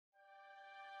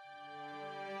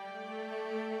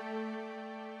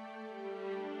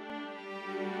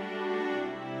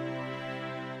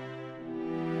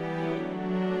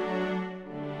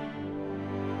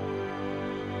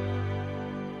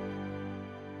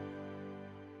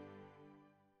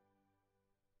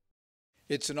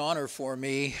It's an honor for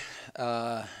me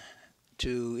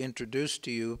to introduce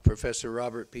to you Professor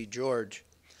Robert P. George.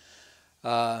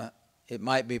 It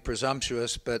might be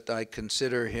presumptuous, but I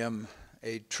consider him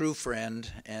a true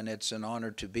friend, and it's an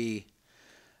honor to be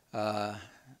a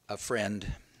friend.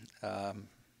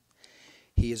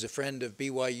 He is a friend of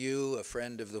BYU, a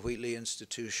friend of the Wheatley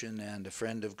Institution, and a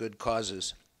friend of good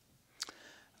causes.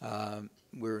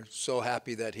 We're so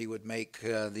happy that he would make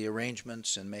the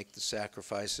arrangements and make the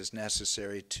sacrifices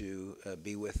necessary to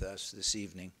be with us this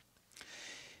evening.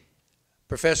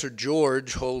 Professor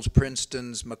George holds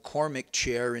Princeton's McCormick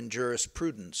Chair in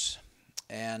Jurisprudence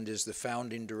and is the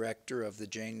founding director of the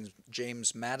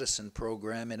James Madison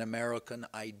Program in American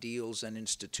Ideals and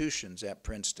Institutions at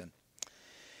Princeton.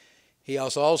 He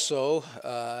has also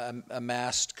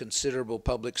amassed considerable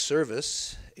public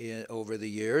service over the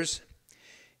years.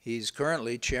 He's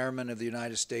currently chairman of the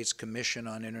United States Commission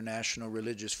on International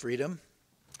Religious Freedom.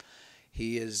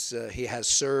 He has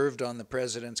served on the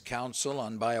President's Council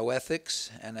on Bioethics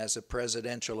and as a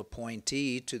presidential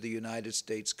appointee to the United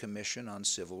States Commission on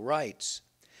Civil Rights.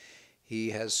 He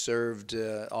has served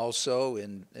also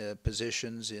in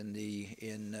positions in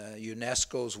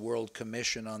UNESCO's World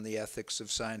Commission on the Ethics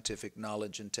of Scientific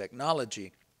Knowledge and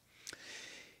Technology.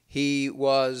 He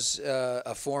was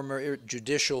a former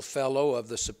judicial fellow of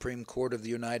the Supreme Court of the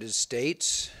United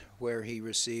States, where he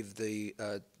received the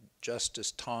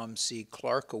Justice Tom C.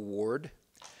 Clark Award.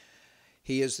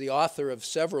 He is the author of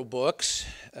several books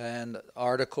and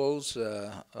articles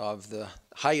of the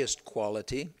highest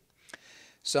quality.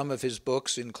 Some of his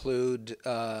books include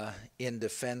In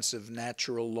Defense of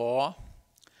Natural Law,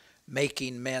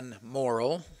 Making Men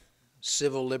Moral,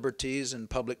 Civil Liberties and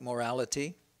Public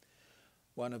Morality.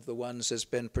 One of the ones that's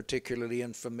been particularly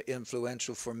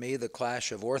influential for me, The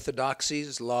Clash of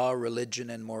Orthodoxies, Law, Religion,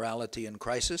 and Morality in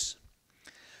Crisis.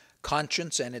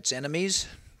 Conscience and Its Enemies,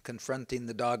 Confronting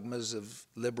the Dogmas of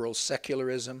Liberal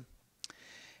Secularism.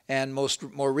 And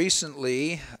more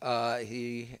recently,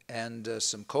 he and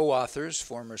some co-authors,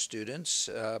 former students,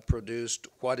 produced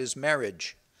What is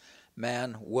Marriage?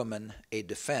 Man, Woman, a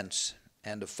Defense,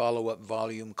 and a follow-up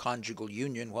volume, Conjugal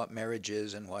Union, What Marriage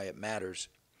Is and Why It Matters.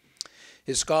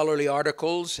 His scholarly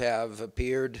articles have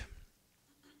appeared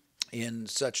in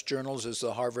such journals as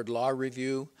the Harvard Law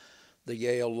Review, the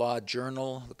Yale Law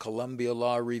Journal, the Columbia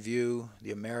Law Review,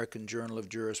 the American Journal of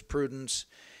Jurisprudence,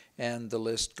 and the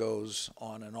list goes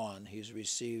on and on. He's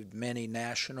received many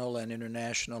national and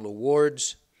international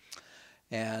awards,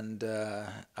 and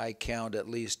I count at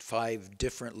least 5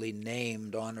 differently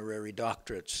named honorary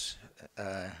doctorates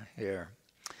here.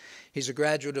 He's a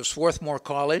graduate of Swarthmore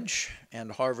College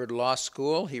and Harvard Law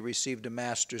School. He received a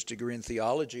master's degree in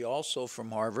theology also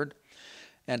from Harvard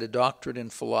and a doctorate in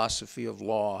philosophy of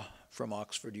law from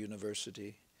Oxford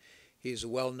University. He's a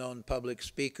well-known public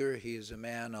speaker. He is a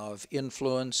man of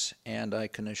influence, and I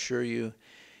can assure you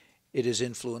it is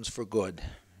influence for good.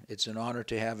 It's an honor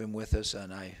to have him with us,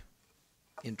 and I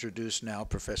introduce now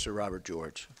Professor Robert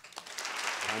George.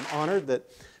 I'm honored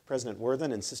that President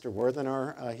Worthen and Sister Worthen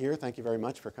are here. Thank you very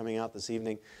much for coming out this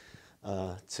evening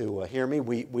to hear me.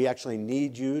 We actually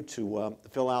need you to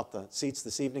fill out the seats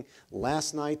this evening.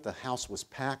 Last night, the house was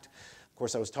packed. Of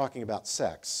course, I was talking about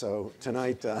sex, so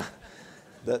tonight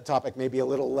the topic may be a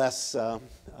little less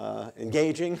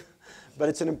engaging, but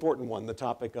it's an important one, the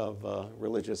topic of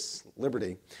religious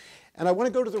liberty. And I want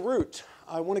to go to the root.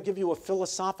 I want to give you a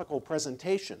philosophical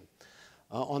presentation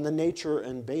on the nature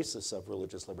and basis of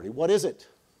religious liberty. What is it?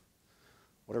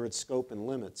 What are its scope and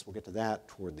limits? We'll get to that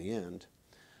toward the end.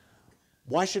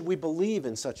 Why should we believe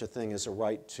in such a thing as a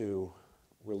right to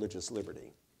religious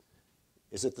liberty?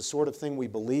 Is it the sort of thing we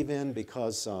believe in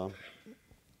because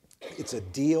it's a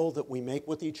deal that we make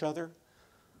with each other,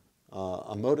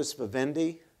 a modus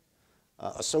vivendi,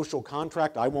 a social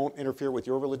contract? I won't interfere with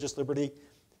your religious liberty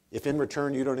if in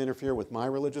return you don't interfere with my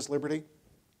religious liberty?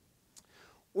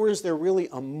 Or is there really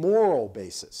a moral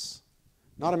basis,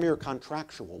 not a mere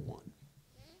contractual one,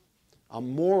 a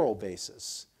moral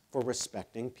basis for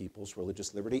respecting people's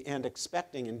religious liberty and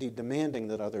expecting, indeed demanding,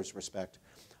 that others respect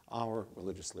our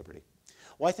religious liberty?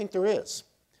 Well, I think there is.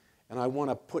 And I want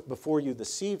to put before you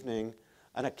this evening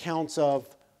an account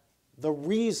of the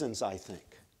reasons I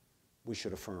think we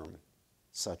should affirm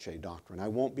such a doctrine. I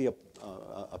won't be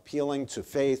appealing to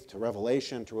faith, to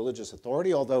revelation, to religious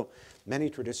authority, although many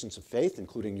traditions of faith,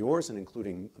 including yours and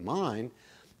including mine,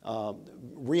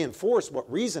 reinforce what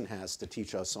reason has to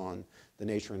teach us on the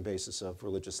nature and basis of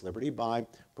religious liberty by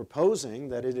proposing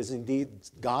that it is indeed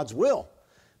God's will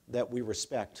that we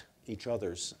respect each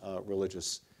other's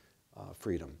religious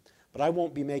freedom. But I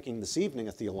won't be making this evening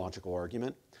a theological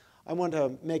argument. I want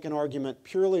to make an argument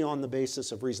purely on the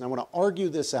basis of reason. I want to argue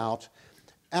this out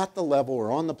at the level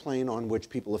or on the plane on which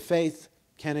people of faith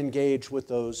can engage with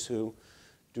those who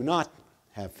do not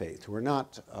have faith, who are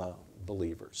not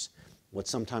believers,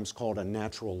 what's sometimes called a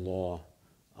natural law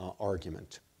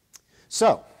argument.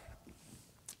 So,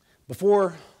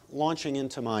 before launching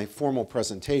into my formal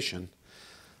presentation,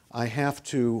 I have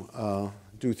to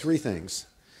do three things.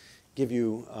 Give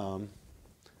you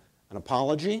an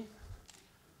apology,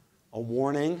 a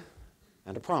warning,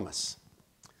 and a promise.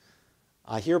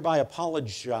 I hereby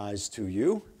apologize to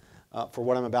you for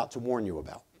what I'm about to warn you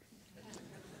about.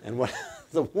 And what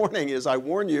the warning is, I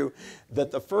warn you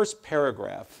that the first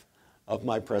paragraph of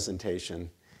my presentation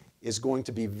is going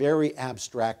to be very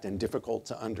abstract and difficult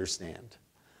to understand.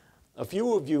 A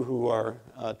few of you who are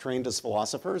trained as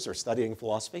philosophers or studying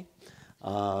philosophy,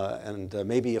 and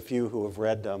maybe a few who have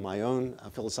read my own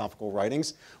philosophical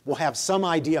writings, will have some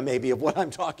idea maybe of what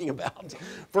I'm talking about.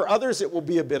 For others, it will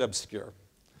be a bit obscure.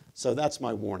 So that's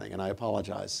my warning, and I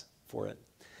apologize for it.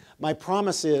 My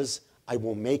promise is I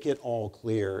will make it all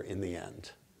clear in the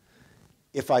end.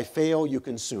 If I fail, you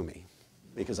can sue me,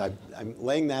 because I'm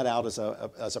laying that out as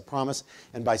a promise.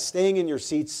 And by staying in your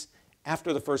seats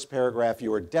after the first paragraph,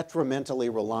 you are detrimentally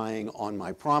relying on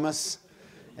my promise.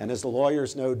 And as the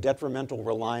lawyers know, detrimental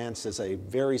reliance is a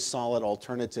very solid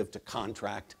alternative to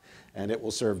contract, and it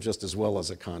will serve just as well as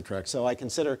a contract. So I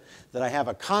consider that I have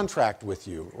a contract with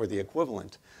you, or the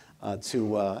equivalent,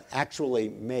 to actually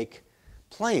make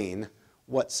plain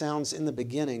what sounds in the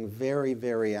beginning very,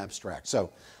 very abstract.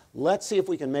 So let's see if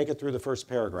we can make it through the first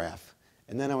paragraph,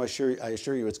 and then I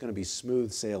assure you it's going to be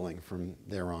smooth sailing from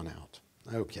there on out.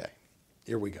 Okay,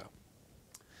 here we go.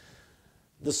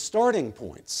 The starting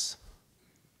points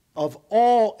of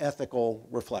all ethical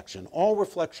reflection, all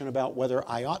reflection about whether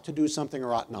I ought to do something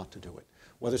or ought not to do it,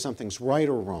 whether something's right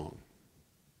or wrong.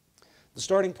 The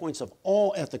starting points of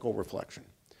all ethical reflection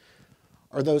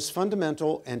are those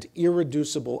fundamental and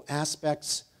irreducible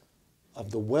aspects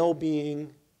of the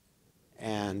well-being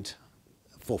and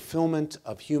fulfillment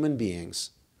of human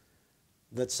beings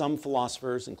that some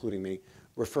philosophers, including me,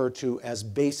 refer to as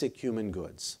basic human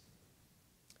goods.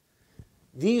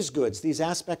 These goods, these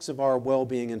aspects of our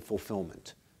well-being and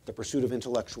fulfillment, the pursuit of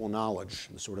intellectual knowledge,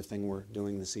 the sort of thing we're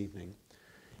doing this evening,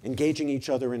 engaging each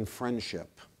other in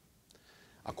friendship,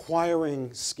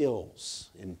 acquiring skills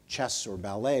in chess or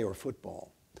ballet or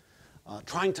football,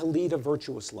 trying to lead a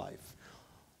virtuous life.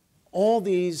 All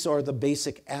these are the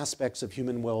basic aspects of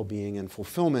human well-being and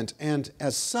fulfillment, and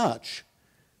as such,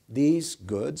 these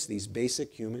goods, these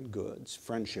basic human goods,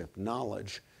 friendship,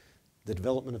 knowledge, the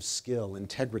development of skill,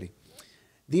 integrity,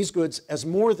 these goods, as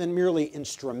more than merely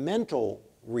instrumental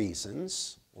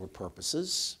reasons or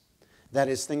purposes, that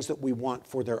is, things that we want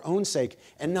for their own sake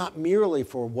and not merely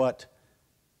for what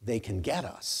they can get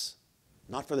us,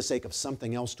 not for the sake of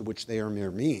something else to which they are mere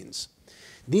means.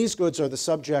 These goods are the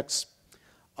subjects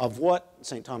of what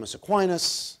St. Thomas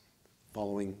Aquinas,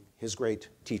 following his great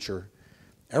teacher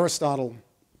Aristotle,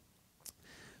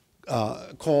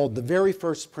 called the very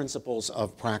first principles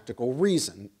of practical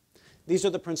reason. These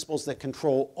are the principles that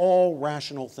control all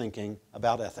rational thinking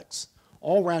about ethics,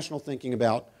 all rational thinking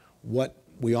about what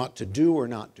we ought to do or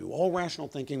not do, all rational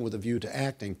thinking with a view to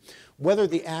acting, whether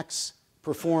the acts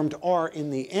performed are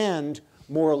in the end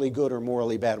morally good or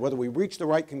morally bad, whether we reach the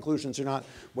right conclusions or not,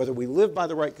 whether we live by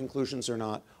the right conclusions or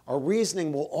not. Our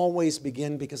reasoning will always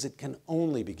begin, because it can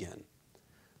only begin,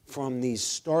 from these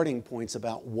starting points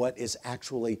about what is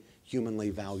actually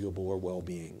humanly valuable or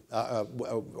well-being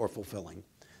or fulfilling.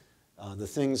 The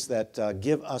things that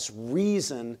give us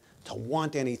reason to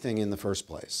want anything in the first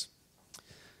place.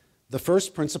 The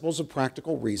first principles of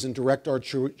practical reason direct our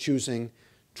choosing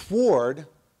toward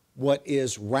what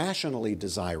is rationally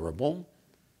desirable,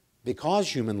 because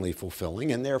humanly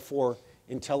fulfilling, and therefore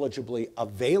intelligibly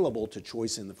available to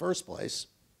choice in the first place,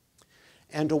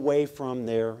 and away from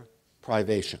their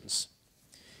privations.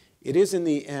 It is in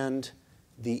the end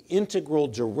the integral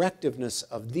directiveness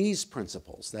of these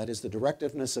principles, that is, the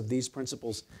directiveness of these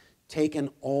principles taken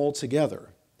all together,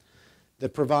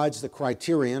 that provides the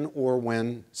criterion, or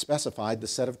when specified, the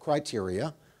set of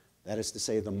criteria, that is to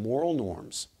say, the moral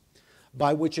norms,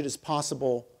 by which it is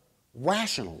possible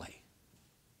rationally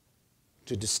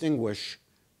to distinguish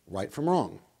right from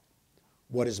wrong,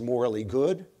 what is morally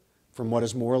good from what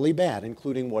is morally bad,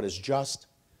 including what is just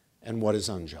and what is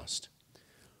unjust.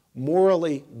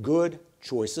 Morally good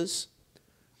choices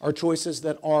are choices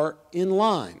that are in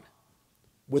line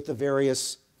with the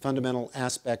various fundamental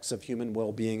aspects of human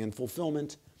well-being and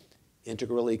fulfillment,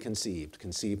 integrally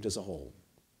conceived as a whole.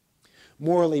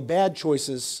 Morally bad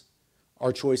choices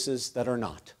are choices that are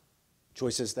not,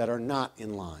 choices that are not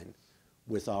in line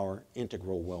with our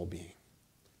integral well-being.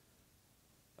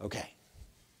 Okay.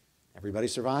 Everybody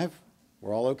survive?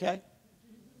 We're all okay?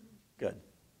 Good.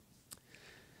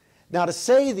 Now, to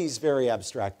say these very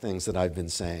abstract things that I've been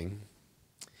saying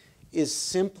is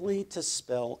simply to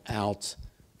spell out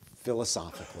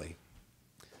philosophically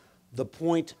the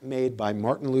point made by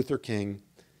Martin Luther King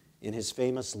in his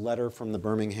famous letter from the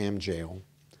Birmingham jail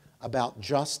about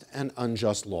just and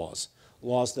unjust laws,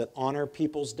 laws that honor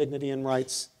people's dignity and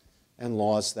rights and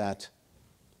laws that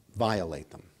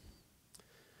violate them.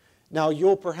 Now,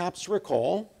 you'll perhaps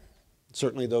recall,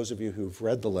 certainly those of you who've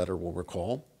read the letter will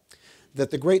recall, that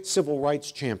the great civil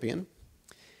rights champion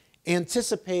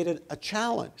anticipated a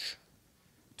challenge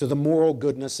to the moral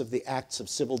goodness of the acts of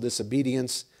civil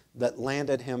disobedience that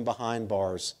landed him behind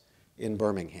bars in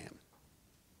Birmingham.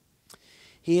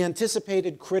 He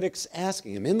anticipated critics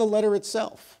asking him, in the letter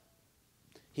itself,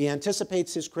 he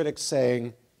anticipates his critics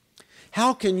saying,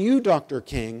 "How can you, Dr.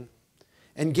 King,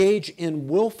 engage in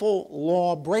willful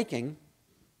law breaking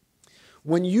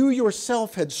when you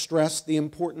yourself had stressed the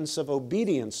importance of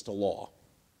obedience to law,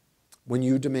 when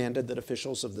you demanded that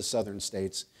officials of the southern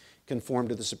states conform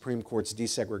to the Supreme Court's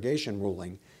desegregation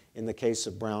ruling in the case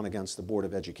of Brown against the Board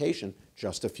of Education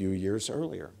just a few years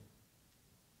earlier?"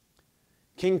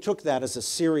 King took that as a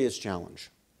serious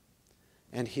challenge,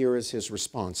 and here is his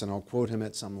response, and I'll quote him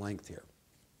at some length here.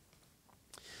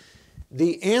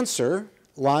 "The answer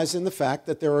lies in the fact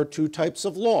that there are two types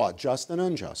of law, just and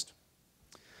unjust.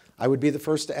 I would be the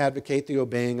first to advocate the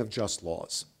obeying of just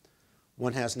laws.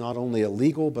 One has not only a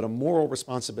legal but a moral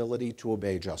responsibility to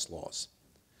obey just laws.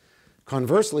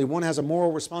 Conversely, one has a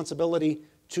moral responsibility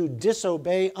to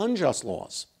disobey unjust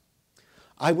laws.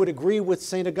 I would agree with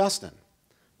St. Augustine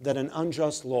that an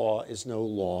unjust law is no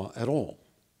law at all."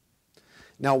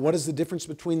 Now, what is the difference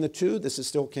between the two? This is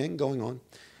still King going on.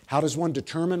 How does one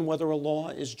determine whether a law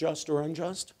is just or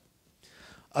unjust?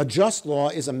 A just law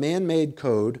is a man-made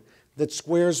code that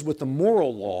squares with the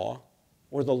moral law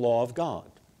or the law of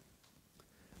God.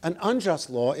 An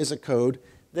unjust law is a code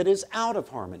that is out of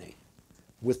harmony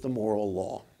with the moral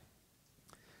law.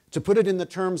 To put it in the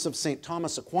terms of St.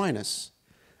 Thomas Aquinas,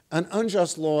 an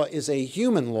unjust law is a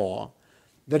human law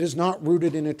that is not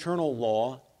rooted in eternal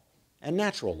law and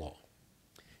natural law.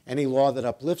 Any law that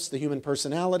uplifts the human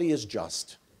personality is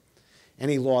just.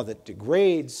 Any law that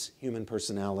degrades human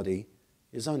personality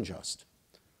is unjust.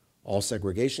 All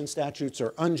segregation statutes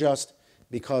are unjust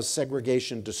because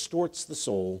segregation distorts the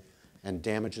soul and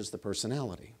damages the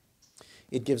personality.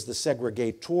 It gives the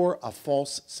segregator a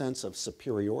false sense of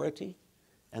superiority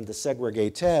and the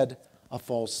segregated a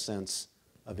false sense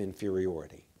of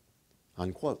inferiority."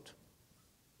 Unquote.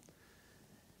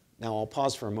 Now, I'll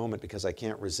pause for a moment because I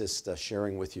can't resist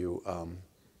sharing with you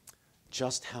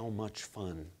just how much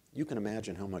fun, you can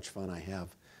imagine how much fun I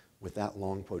have with that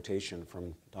long quotation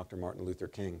from Dr. Martin Luther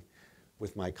King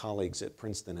with my colleagues at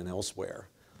Princeton and elsewhere.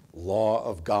 Law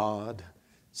of God,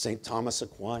 St. Thomas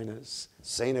Aquinas,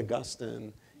 St.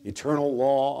 Augustine, eternal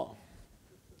law.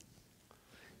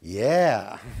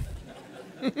 Yeah.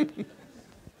 And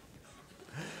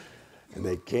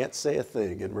they can't say a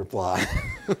thing in reply.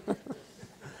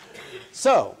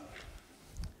 So,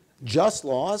 just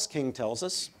laws, King tells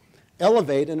us,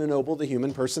 elevate and ennoble the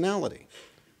human personality,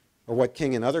 or what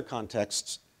King in other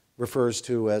contexts refers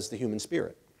to as the human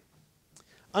spirit.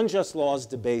 Unjust laws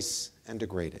debase and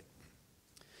degrade it.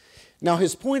 Now,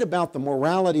 his point about the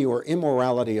morality or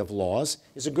immorality of laws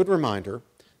is a good reminder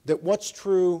that what's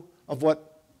true of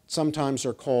what sometimes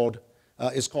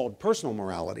is called personal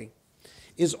morality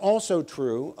is also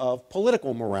true of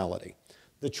political morality.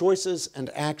 The choices and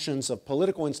actions of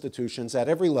political institutions at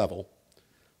every level,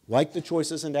 like the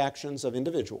choices and actions of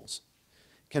individuals,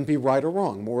 can be right or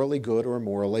wrong, morally good or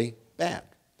morally bad.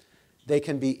 They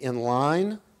can be in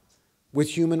line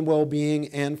with human well-being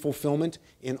and fulfillment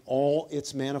in all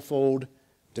its manifold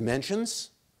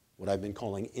dimensions, what I've been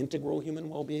calling integral human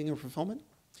well-being and fulfillment,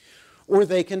 or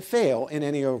they can fail in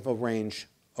any of a range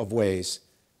of ways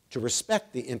to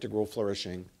respect the integral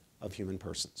flourishing of human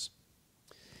persons.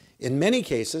 In many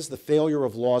cases, the failure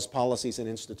of laws, policies, and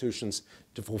institutions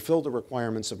to fulfill the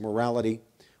requirements of morality,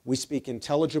 we speak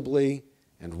intelligibly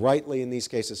and rightly in these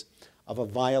cases of a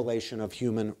violation of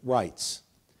human rights.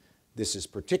 This is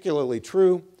particularly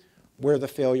true where the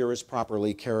failure is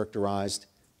properly characterized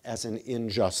as an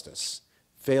injustice,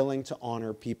 failing to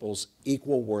honor people's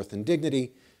equal worth and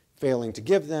dignity, failing to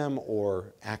give them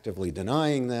or actively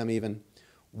denying them even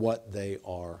what they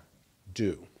are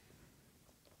due.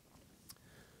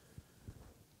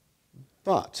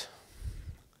 But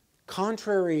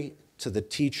contrary to the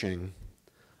teaching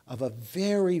of a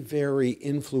very, very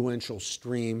influential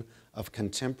stream of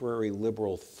contemporary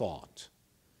liberal thought,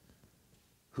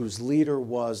 whose leader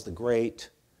was the great,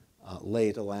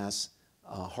 late, alas,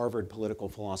 Harvard political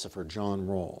philosopher John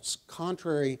Rawls.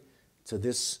 Contrary to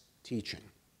this teaching,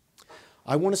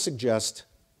 I want to suggest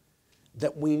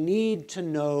that we need to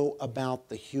know about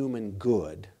the human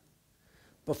good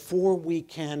before we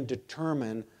can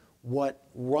determine what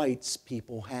rights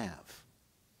people have.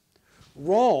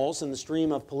 Rawls, in the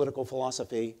stream of political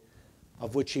philosophy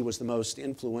of which he was the most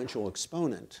influential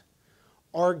exponent,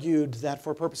 argued that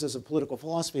for purposes of political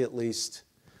philosophy at least,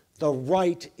 the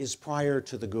right is prior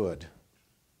to the good.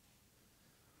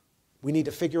 We need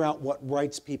to figure out what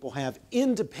rights people have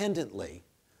independently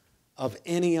of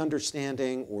any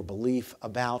understanding or belief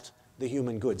about the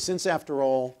human good. Since, after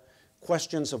all,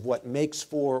 questions of what makes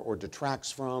for or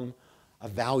detracts from a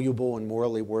valuable and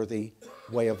morally worthy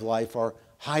way of life are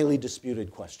highly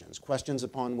disputed questions, questions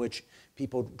upon which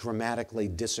people dramatically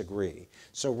disagree.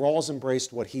 So Rawls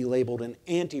embraced what he labeled an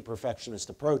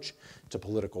anti-perfectionist approach to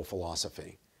political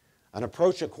philosophy, an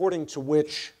approach according to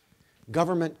which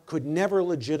government could never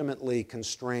legitimately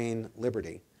constrain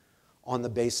liberty on the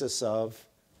basis of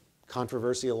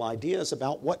controversial ideas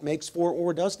about what makes for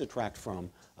or does detract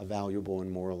from a valuable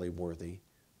and morally worthy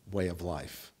way of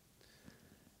life.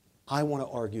 I want to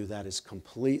argue that is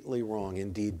completely wrong,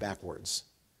 indeed backwards.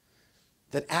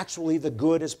 That actually the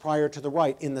good is prior to the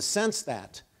right, in the sense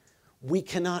that we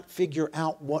cannot figure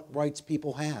out what rights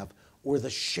people have or the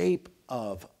shape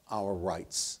of our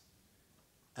rights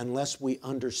unless we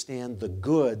understand the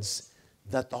goods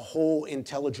that the whole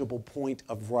intelligible point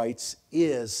of rights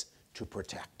is to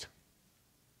protect.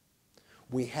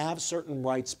 We have certain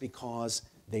rights because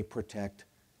they protect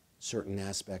certain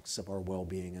aspects of our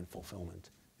well-being and fulfillment,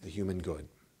 the human good.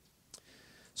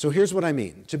 So here's what I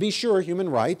mean. To be sure, human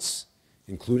rights,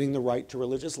 including the right to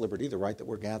religious liberty, the right that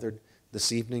we're gathered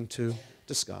this evening to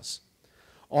discuss,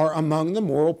 are among the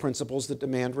moral principles that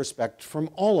demand respect from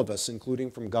all of us, including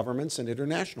from governments and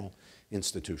international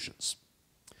institutions.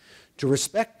 To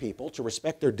respect people, to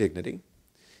respect their dignity,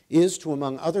 is to,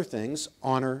 among other things,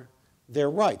 honor their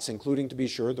rights, including, to be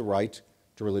sure, the right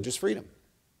to religious freedom.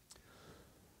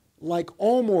 Like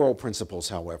all moral principles,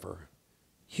 however,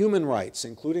 human rights,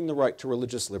 including the right to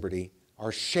religious liberty,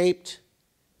 are shaped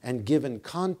and given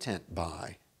content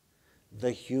by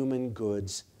the human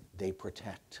goods they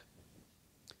protect.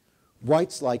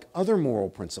 Rights, like other moral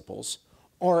principles,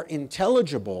 are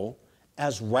intelligible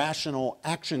as rational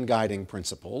action-guiding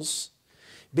principles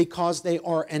because they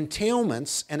are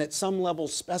entailments and at some level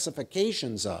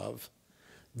specifications of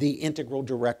the integral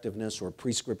directiveness or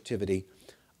prescriptivity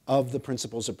of the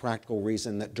principles of practical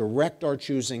reason that direct our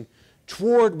choosing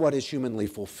toward what is humanly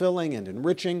fulfilling and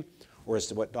enriching, or as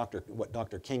to what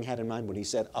Dr. King had in mind when he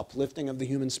said uplifting of the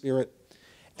human spirit,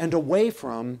 and away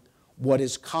from what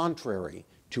is contrary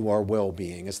to our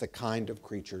well-being as the kind of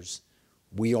creatures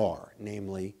we are,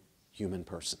 namely human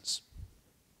persons.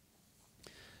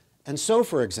 And so,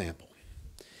 for example,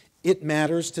 it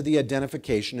matters to the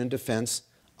identification and defense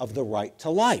of the right to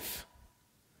life,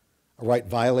 a right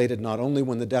violated not only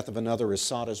when the death of another is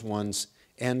sought as one's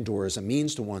end or as a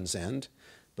means to one's end,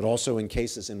 but also in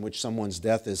cases in which someone's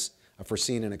death is a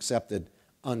foreseen and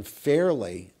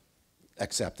unfairly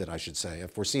accepted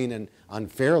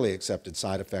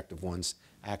side effect of one's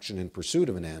action in pursuit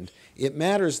of an end. It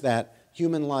matters that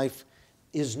human life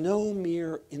is no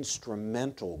mere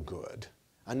instrumental good,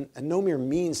 and no mere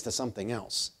means to something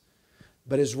else,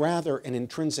 but is rather an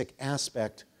intrinsic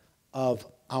aspect of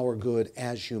our good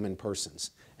as human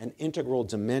persons, an integral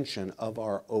dimension of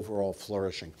our overall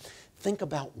flourishing. Think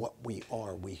about what we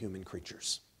are, we human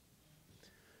creatures.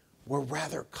 We're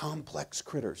rather complex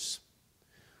critters.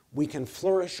 We can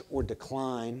flourish or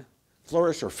decline,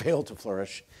 flourish or fail to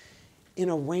flourish, in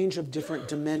a range of different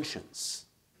dimensions.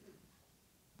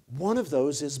 One of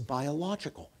those is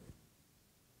biological.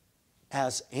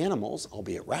 As animals,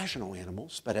 albeit rational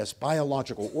animals, but as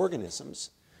biological organisms,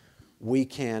 we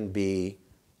can be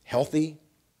healthy,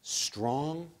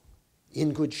 strong,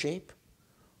 in good shape,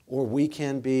 or we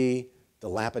can be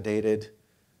dilapidated,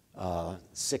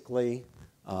 sickly,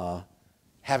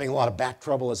 having a lot of back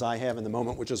trouble as I have in the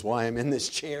moment, which is why I'm in this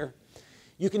chair.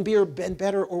 You can be in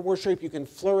better or worse shape. You can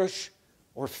flourish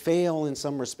or fail in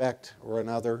some respect or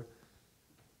another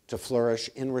to flourish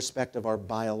in respect of our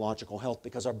biological health,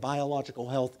 because our biological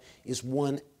health is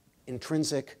one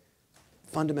intrinsic,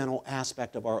 fundamental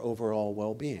aspect of our overall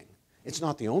well-being. It's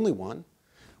not the only one.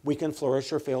 We can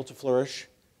flourish or fail to flourish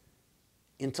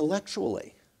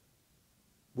intellectually.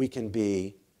 We can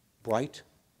be bright,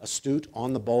 astute,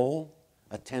 on the ball,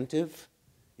 attentive,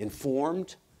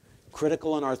 informed,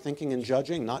 critical in our thinking and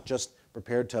judging, not just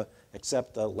prepared to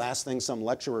accept the last thing some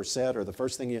lecturer said or the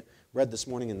first thing you read this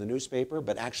morning in the newspaper,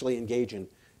 but actually engage in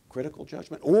critical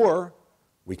judgment. Or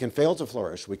we can fail to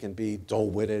flourish. We can be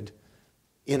dull-witted,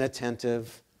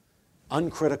 inattentive,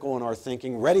 uncritical in our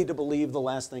thinking, ready to believe the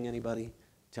last thing anybody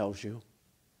tells you.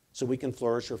 So we can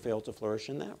flourish or fail to flourish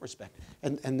in that respect.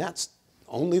 And that's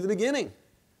only the beginning.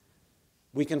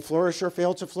 We can flourish or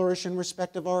fail to flourish in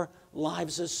respect of our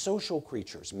lives as social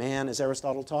creatures. Man, as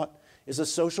Aristotle taught, is a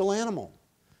social animal.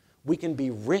 We can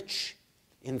be rich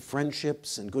in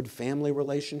friendships and good family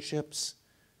relationships.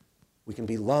 We can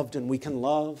be loved and we can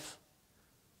love.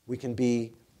 We can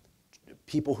be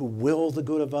people who will the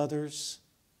good of others,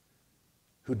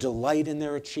 who delight in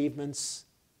their achievements,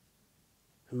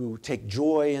 who take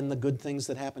joy in the good things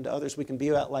that happen to others. We can be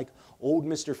about like old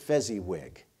Mr.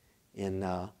 Fezziwig in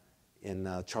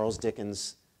Charles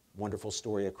Dickens' wonderful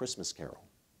story, A Christmas Carol.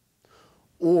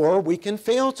 Or we can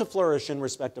fail to flourish in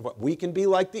respect of what we can be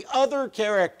like the other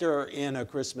character in A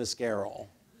Christmas Carol,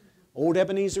 old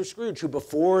Ebenezer Scrooge, who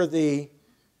before the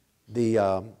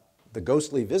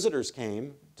ghostly visitors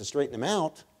came to straighten him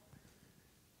out,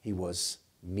 he was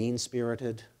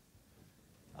mean-spirited,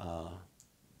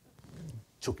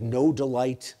 took no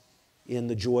delight in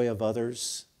the joy of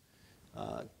others,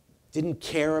 didn't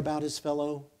care about his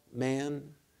fellow man.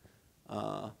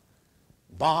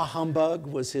 Bah humbug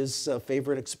was his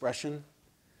favorite expression.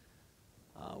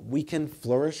 We can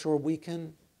flourish or we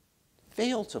can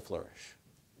fail to flourish.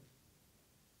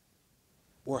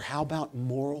 Or how about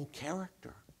moral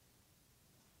character?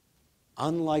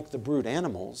 Unlike the brute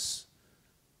animals,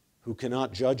 who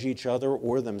cannot judge each other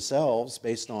or themselves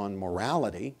based on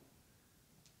morality,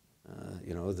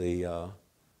 the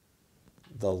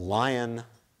lion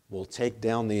will take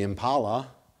down the impala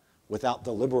without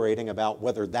deliberating about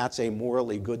whether that's a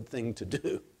morally good thing to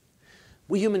do.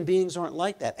 We human beings aren't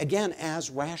like that. Again, as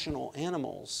rational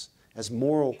animals, as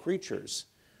moral creatures,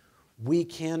 we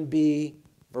can be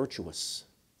virtuous,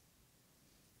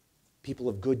 people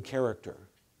of good character,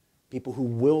 people who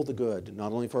will the good,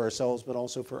 not only for ourselves but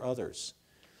also for others,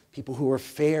 people who are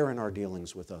fair in our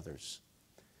dealings with others,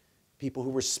 people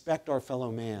who respect our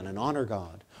fellow man and honor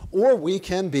God. Or we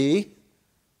can be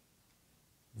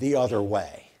the other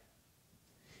way.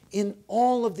 In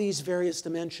all of these various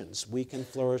dimensions, we can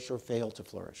flourish or fail to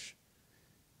flourish.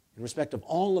 In respect of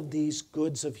all of these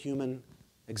goods of human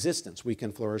existence, we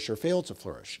can flourish or fail to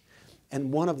flourish.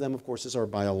 And one of them, of course, is our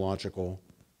biological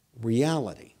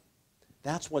reality.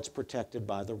 That's what's protected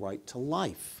by the right to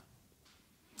life.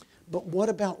 But what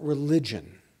about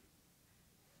religion?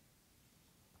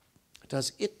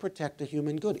 Does it protect a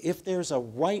human good? If there's a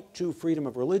right to freedom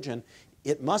of religion,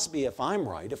 it must be, if I'm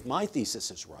right, if my thesis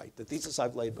is right, the thesis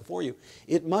I've laid before you,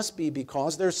 it must be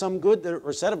because there's some good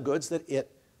or set of goods that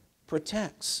it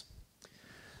protects.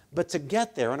 But to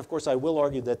get there, and of course I will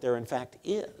argue that there in fact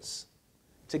is,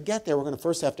 to get there we're going to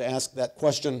first have to ask that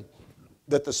question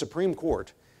that the Supreme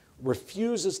Court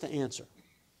refuses to answer.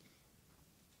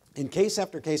 In case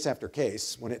after case after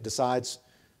case, when it decides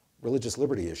religious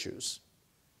liberty issues,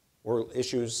 or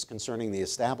issues concerning the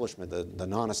establishment, the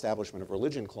non-establishment of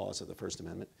religion clause of the First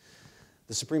Amendment,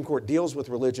 the Supreme Court deals with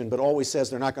religion but always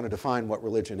says they're not going to define what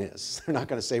religion is. They're not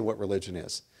going to say what religion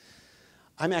is.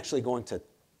 I'm actually going to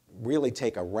really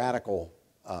take a radical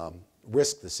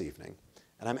risk this evening,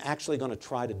 and I'm actually going to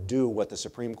try to do what the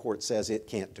Supreme Court says it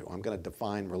can't do. I'm going to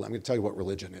I'm going to tell you what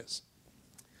religion is.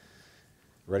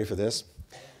 Ready for this?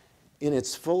 In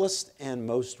its fullest and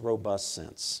most robust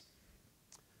sense,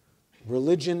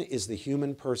 religion is the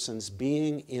human person's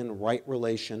being in right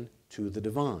relation to the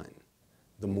divine,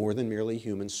 the more than merely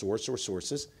human source or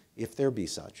sources, if there be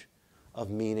such, of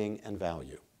meaning and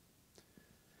value.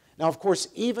 Now, of course,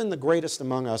 even the greatest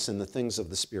among us in the things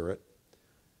of the Spirit,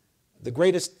 the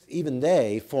greatest, even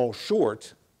they, fall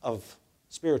short of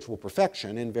spiritual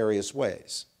perfection in various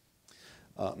ways.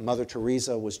 Mother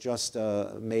Teresa was just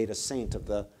made a saint of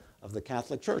the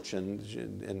Catholic Church,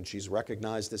 and she's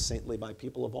recognized as saintly by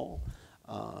people of all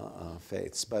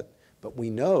faiths. But we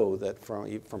know that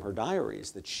from her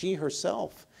diaries that she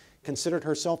herself considered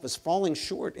herself as falling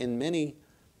short in many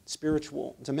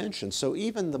spiritual dimensions. So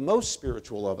even the most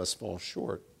spiritual of us fall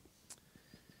short.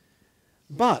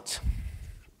 But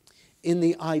in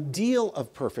the ideal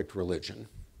of perfect religion,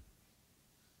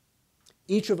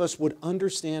 each of us would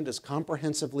understand as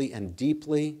comprehensively and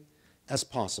deeply as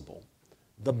possible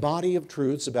the body of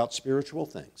truths about spiritual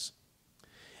things,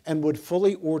 and would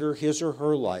fully order his or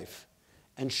her life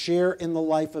and share in the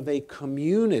life of a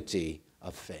community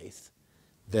of faith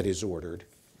that is ordered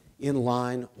in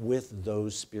line with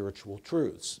those spiritual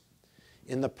truths.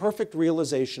 In the perfect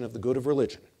realization of the good of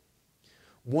religion,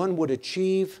 one would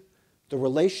achieve the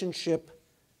relationship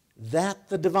that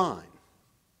the divine,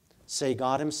 say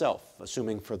God himself,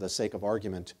 assuming for the sake of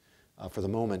argument, for the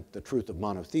moment, the truth of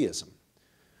monotheism,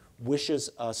 wishes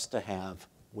us to have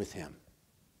with him.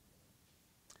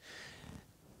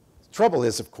 The trouble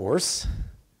is, of course,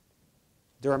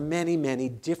 there are many, many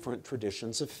different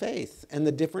traditions of faith, and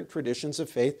the different traditions of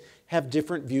faith have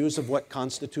different views of what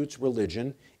constitutes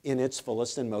religion in its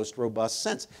fullest and most robust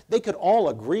sense. They could all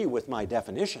agree with my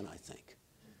definition, I think.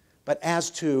 But as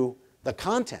to the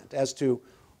content, as to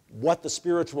what the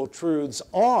spiritual truths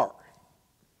are,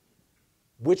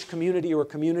 which community or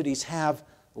communities have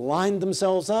lined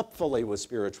themselves up fully with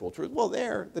spiritual truth, well,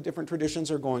 there, the different traditions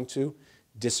are going to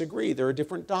disagree. There are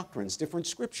different doctrines, different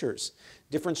scriptures,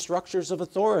 different structures of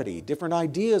authority, different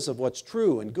ideas of what's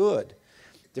true and good,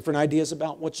 different ideas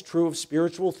about what's true of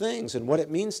spiritual things and what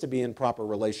it means to be in proper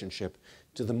relationship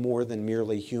to the more than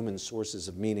merely human sources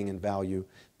of meaning and value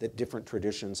that different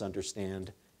traditions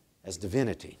understand as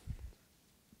divinity.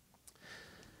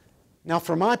 Now,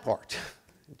 for my part,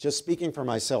 just speaking for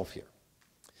myself here,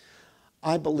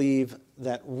 I believe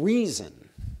that reason,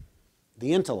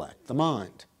 the intellect, the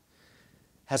mind,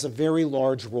 has a very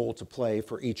large role to play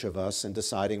for each of us in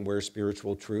deciding where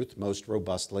spiritual truth most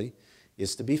robustly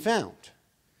is to be found.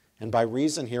 And by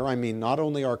reason here, I mean not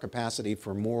only our capacity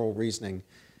for moral reasoning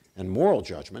and moral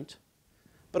judgment,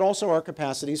 but also our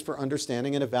capacities for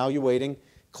understanding and evaluating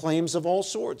claims of all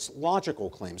sorts, logical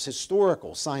claims,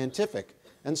 historical, scientific,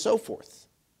 and so forth.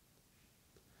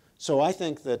 So I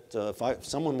think that if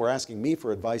someone were asking me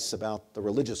for advice about the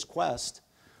religious quest,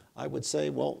 I would say,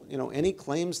 well, you know, any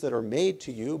claims that are made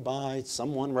to you by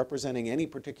someone representing any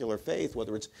particular faith,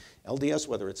 whether it's LDS,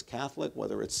 whether it's Catholic,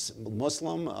 whether it's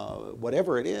Muslim,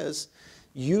 whatever it is,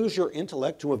 use your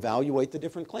intellect to evaluate the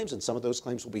different claims. And some of those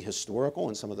claims will be historical,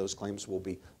 and some of those claims will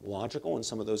be logical, and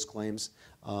some of those claims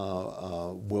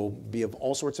will be of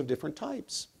all sorts of different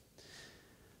types.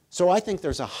 So I think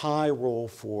there's a high role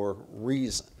for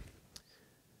reason.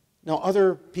 Now,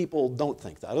 other people don't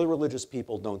think that. Other religious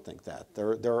people don't think that.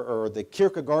 There are the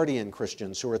Kierkegaardian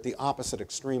Christians who are at the opposite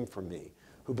extreme from me,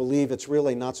 who believe it's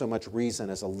really not so much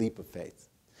reason as a leap of faith.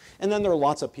 And then there are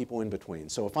lots of people in between.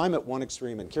 So if I'm at one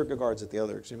extreme and Kierkegaard's at the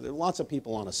other extreme, there are lots of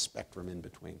people on a spectrum in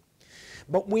between.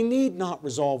 But we need not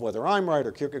resolve whether I'm right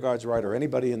or Kierkegaard's right or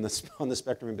anybody on the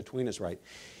spectrum in between is right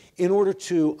in order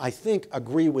to, I think,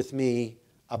 agree with me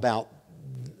about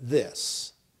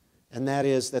this. And that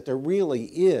is that there really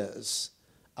is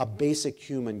a basic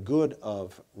human good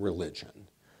of religion,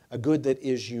 a good that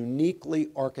is uniquely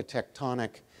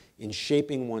architectonic in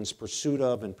shaping one's pursuit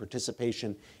of and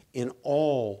participation in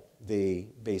all the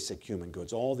basic human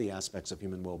goods, all the aspects of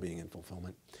human well-being and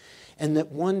fulfillment, and that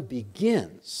one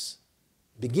begins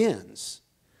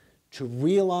to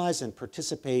realize and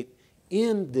participate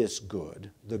in this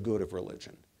good, the good of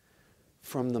religion,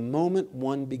 from the moment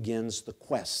one begins the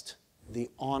quest, the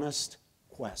honest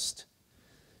quest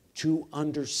to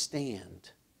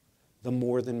understand the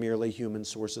more than merely human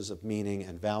sources of meaning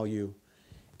and value,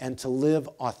 and to live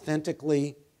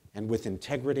authentically and with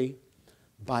integrity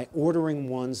by ordering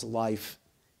one's life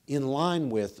in line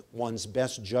with one's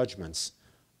best judgments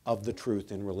of the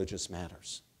truth in religious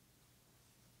matters.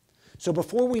 So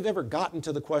before we've ever gotten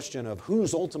to the question of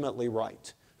who's ultimately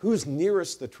right, who's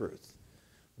nearest the truth,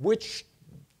 which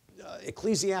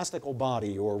ecclesiastical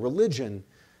body or religion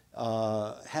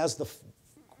has the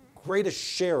greatest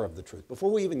share of the truth,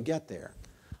 before we even get there,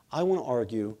 I want to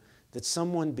argue that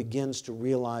someone begins to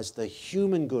realize the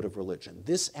human good of religion,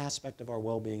 this aspect of our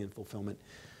well-being and fulfillment,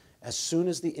 as soon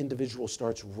as the individual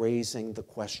starts raising the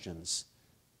questions,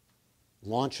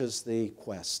 launches the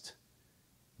quest,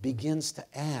 begins to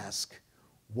ask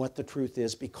what the truth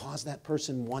is because that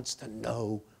person wants to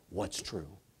know what's true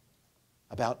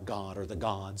about God or the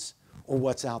gods or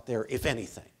what's out there, if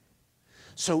anything.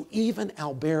 So even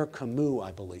Albert Camus,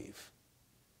 I believe,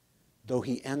 though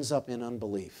he ends up in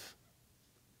unbelief,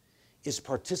 is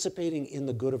participating in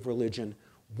the good of religion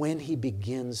when he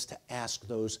begins to ask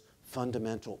those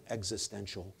fundamental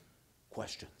existential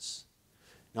questions.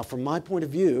 Now, from my point of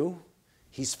view,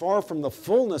 he's far from the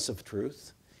fullness of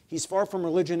truth. He's far from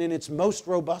religion in its most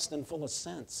robust and fullest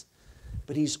sense.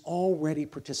 But he's already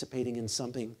participating in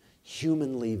something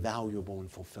humanly valuable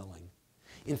and fulfilling.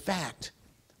 In fact,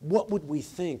 what would we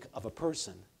think of a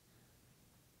person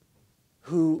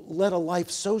who led a life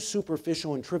so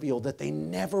superficial and trivial that they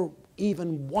never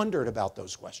even wondered about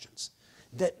those questions?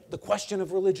 That the question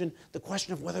of religion, the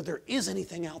question of whether there is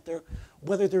anything out there,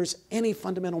 whether there's any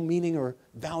fundamental meaning or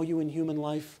value in human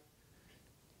life,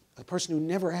 a person who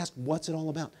never asked what's it all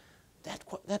about,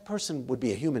 that person would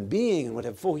be a human being and would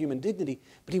have full human dignity,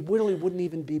 but he really wouldn't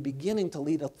even be beginning to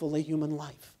lead a fully human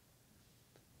life.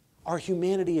 Our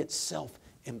humanity itself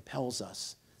impels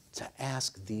us to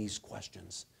ask these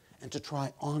questions and to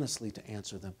try honestly to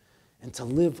answer them and to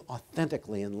live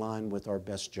authentically in line with our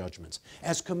best judgments,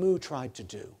 as Camus tried to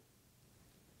do.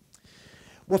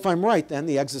 Well, if I'm right, then,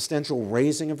 the existential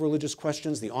raising of religious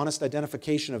questions, the honest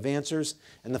identification of answers,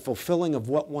 and the fulfilling of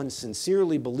what one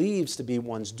sincerely believes to be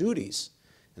one's duties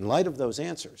in light of those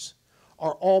answers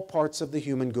are all parts of the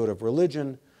human good of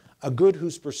religion, a good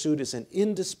whose pursuit is an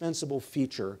indispensable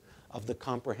feature of the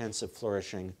comprehensive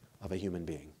flourishing of a human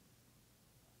being.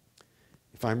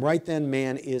 If I'm right, then,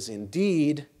 man is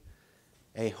indeed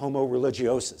a homo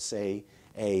religiosus,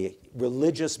 a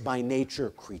religious by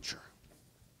nature creature.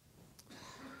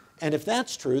 And if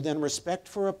that's true, then respect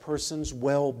for a person's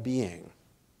well-being,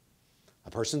 a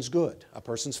person's good, a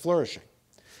person's flourishing,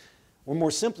 or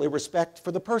more simply, respect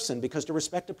for the person, because to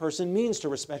respect a person means to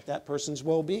respect that person's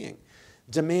well-being,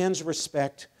 demands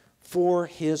respect for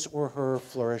his or her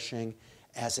flourishing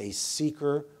as a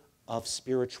seeker of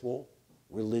spiritual,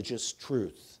 religious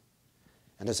truth,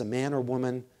 and as a man or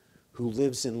woman who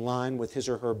lives in line with his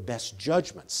or her best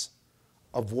judgments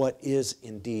of what is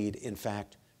indeed, in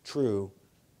fact, true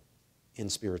in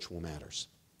spiritual matters.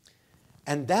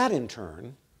 And that, in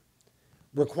turn,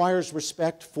 requires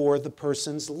respect for the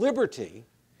person's liberty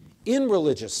in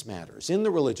religious matters, in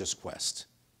the religious quest.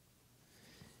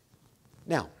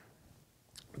 Now,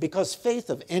 because faith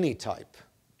of any type,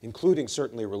 including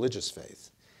certainly religious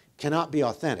faith, cannot be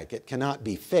authentic, it cannot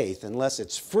be faith unless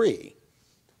it's free,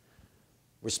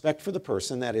 respect for the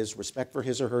person, that is, respect for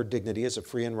his or her dignity as a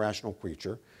free and rational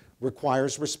creature,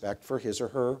 requires respect for his or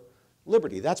her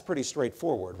liberty. That's pretty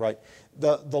straightforward, right?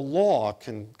 The law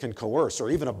can coerce,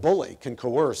 or even a bully can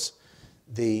coerce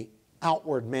the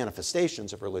outward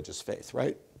manifestations of religious faith,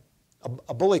 right?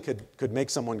 A bully could make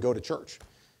someone go to church.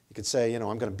 He could say, I'm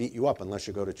going to beat you up unless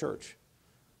you go to church.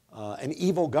 An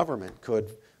evil government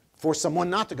could force someone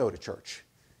not to go to church.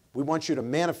 We want you to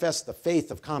manifest the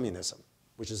faith of communism,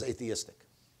 which is atheistic.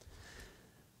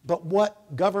 But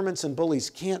what governments and bullies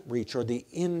can't reach are the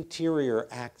interior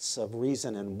acts of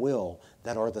reason and will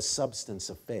that are the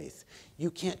substance of faith. You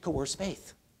can't coerce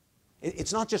faith.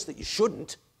 It's not just that you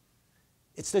shouldn't,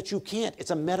 it's that you can't.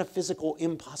 It's a metaphysical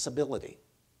impossibility.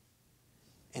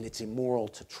 And it's immoral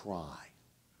to try.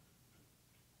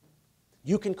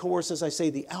 You can coerce, as I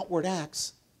say, the outward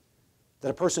acts that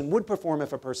a person would perform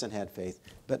if a person had faith,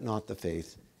 but not the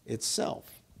faith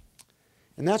itself.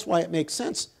 And that's why it makes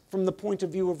sense from the point of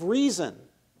view of reason.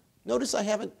 Notice I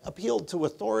haven't appealed to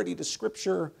authority, to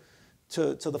Scripture,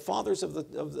 to the fathers of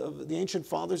the ancient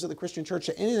fathers of the Christian church,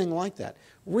 to anything like that.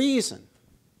 Reason.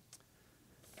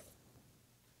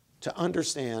 To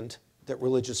understand that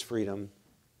religious freedom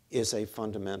is a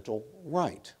fundamental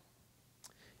right.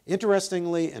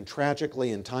 Interestingly and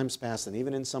tragically, in times past, and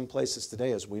even in some places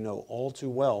today, as we know all too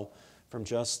well from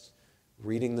just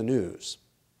reading the news,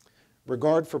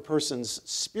 regard for persons'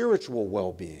 spiritual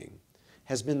well-being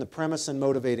has been the premise and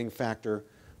motivating factor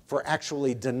for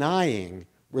actually denying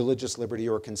religious liberty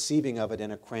or conceiving of it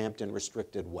in a cramped and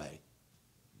restricted way.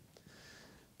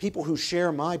 People who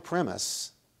share my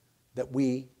premise that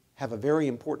we have a very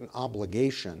important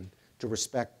obligation to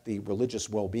respect the religious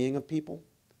well-being of people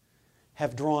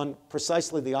have drawn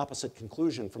precisely the opposite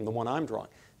conclusion from the one I'm drawing.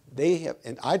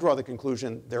 And I draw the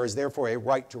conclusion there is therefore a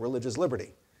right to religious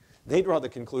liberty. They draw the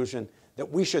conclusion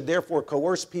that we should therefore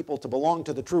coerce people to belong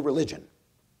to the true religion,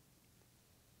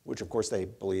 which of course they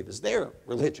believe is their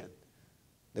religion.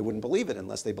 They wouldn't believe it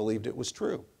unless they believed it was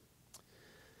true.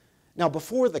 Now,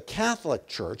 before the Catholic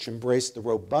Church embraced the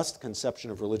robust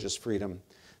conception of religious freedom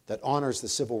that honors the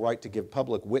civil right to give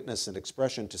public witness and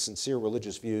expression to sincere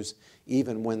religious views,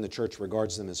 even when the Church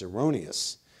regards them as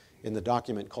erroneous, in the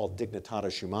document called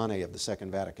Dignitatis Humanae of the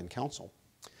Second Vatican Council,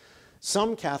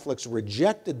 some Catholics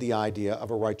rejected the idea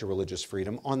of a right to religious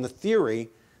freedom on the theory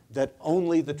that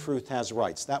only the truth has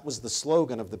rights. That was the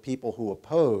slogan of the people who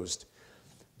opposed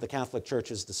the Catholic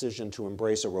Church's decision to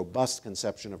embrace a robust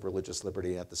conception of religious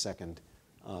liberty at the Second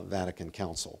Vatican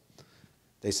Council.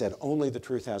 They said only the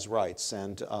truth has rights,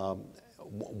 and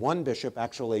one bishop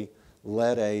actually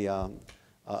led a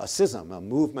schism, a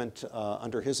movement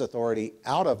under his authority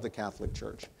out of the Catholic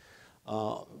Church,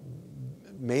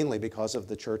 mainly because of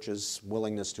the Church's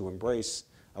willingness to embrace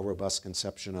a robust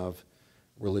conception of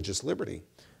religious liberty.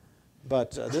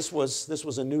 But this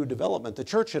was a new development. The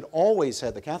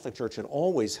Catholic Church had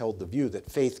always held the view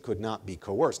that faith could not be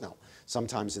coerced. Now,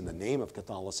 sometimes in the name of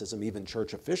Catholicism, even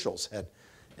church officials had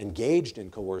engaged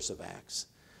in coercive acts.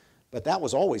 But that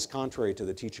was always contrary to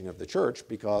the teaching of the Church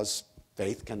because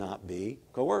Faith cannot be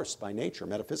coerced by nature,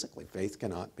 metaphysically. Faith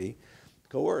cannot be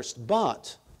coerced.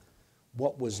 But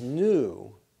what was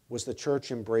new was the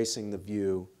church embracing the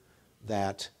view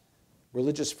that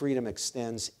religious freedom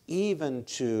extends even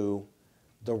to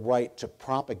the right to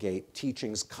propagate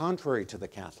teachings contrary to the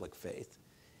Catholic faith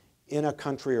in a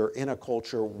country or in a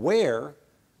culture where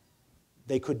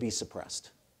they could be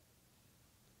suppressed.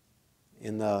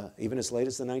 Even as late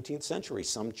as the 19th century,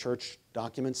 some church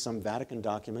documents, some Vatican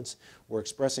documents were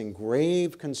expressing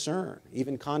grave concern,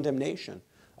 even condemnation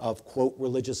of, quote,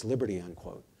 religious liberty,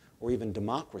 unquote, or even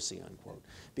democracy, unquote,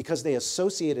 because they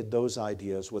associated those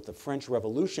ideas with the French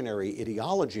revolutionary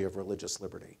ideology of religious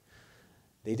liberty.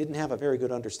 They didn't have a very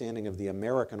good understanding of the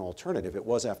American alternative. It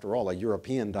was, after all, a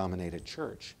European-dominated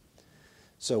church.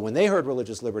 So when they heard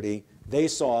religious liberty, they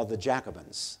saw the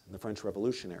Jacobins, the French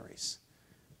revolutionaries,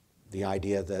 the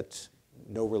idea that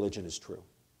no religion is true,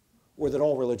 or that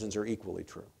all religions are equally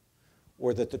true,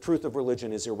 or that the truth of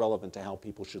religion is irrelevant to how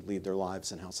people should lead their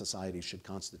lives and how societies should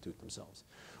constitute themselves,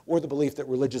 or the belief that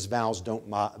religious vows don't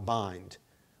bind,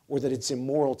 or that it's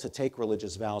immoral to take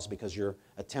religious vows because you're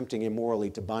attempting immorally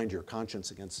to bind your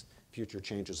conscience against future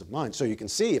changes of mind. So you can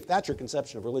see, if that's your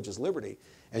conception of religious liberty,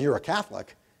 and you're a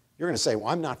Catholic, you're going to say, well,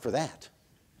 I'm not for that.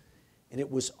 And it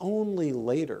was only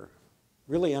later,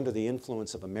 really under the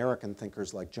influence of American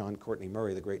thinkers like John Courtney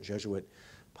Murray, the great Jesuit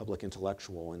public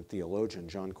intellectual and theologian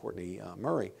John Courtney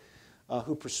Murray,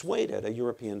 who persuaded a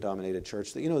European-dominated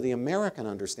church that, the American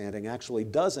understanding actually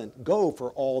doesn't go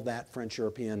for all that French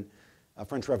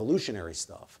revolutionary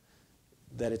stuff,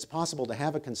 that it's possible to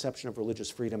have a conception of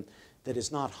religious freedom that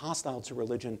is not hostile to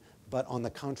religion, but on the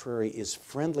contrary is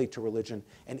friendly to religion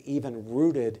and even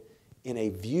rooted in a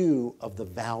view of the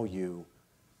value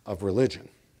of religion.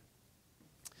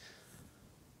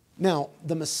 Now,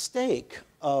 the mistake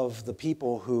of the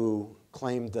people who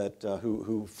claimed that,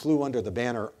 who flew under the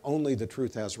banner, only the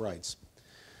truth has rights,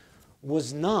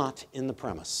 was not in the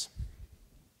premise.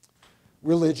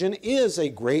 Religion is a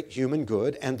great human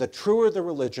good, and the truer the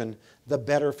religion, the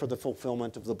better for the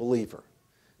fulfillment of the believer.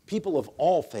 People of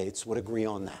all faiths would agree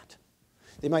on that.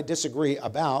 They might disagree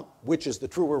about which is the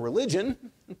truer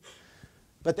religion,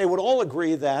 but they would all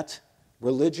agree that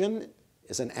religion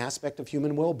is an aspect of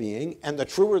human well-being, and the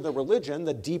truer the religion,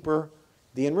 the deeper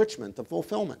the enrichment, the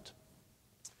fulfillment.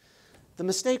 The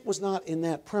mistake was not in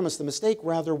that premise. The mistake,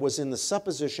 rather, was in the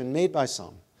supposition made by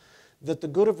some that the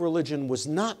good of religion was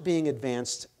not being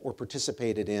advanced or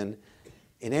participated in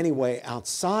any way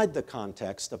outside the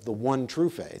context of the one true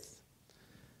faith,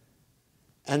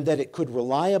 and that it could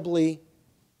reliably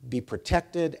be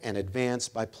protected and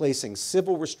advanced by placing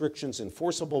civil restrictions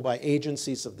enforceable by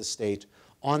agencies of the state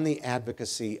on the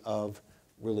advocacy of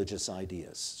religious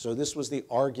ideas. So this was the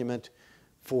argument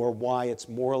for why it's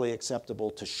morally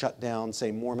acceptable to shut down,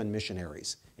 say, Mormon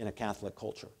missionaries in a Catholic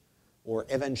culture, or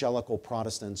evangelical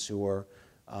Protestants who are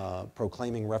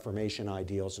proclaiming Reformation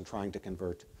ideals and trying to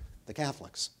convert the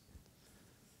Catholics.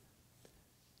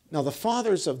 Now, the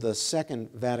fathers of the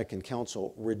Second Vatican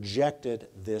Council rejected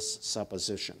this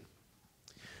supposition.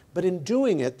 But in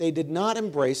doing it, they did not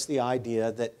embrace the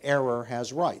idea that error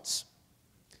has rights.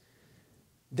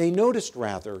 They noticed,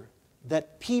 rather,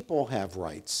 that people have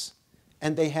rights,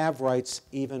 and they have rights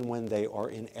even when they are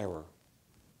in error.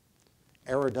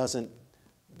 Error doesn't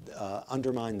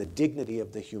undermine the dignity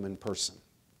of the human person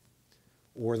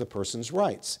or the person's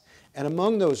rights. And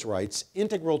among those rights,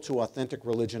 integral to authentic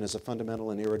religion as a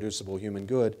fundamental and irreducible human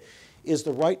good, is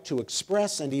the right to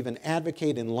express and even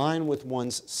advocate in line with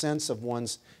one's sense of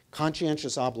one's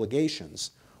conscientious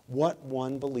obligations what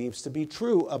one believes to be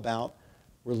true about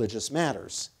religious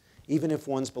matters, even if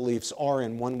one's beliefs are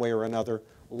in one way or another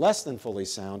less than fully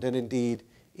sound, and indeed,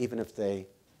 even if they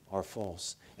are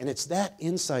false. And it's that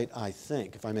insight, I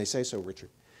think, if I may say so, Richard,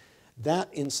 that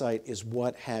insight is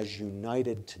what has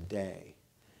united today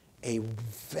a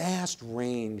vast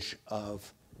range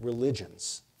of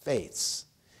religions, faiths,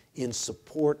 in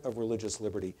support of religious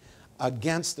liberty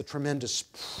against the tremendous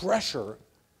pressure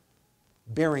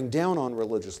bearing down on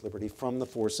religious liberty from the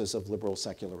forces of liberal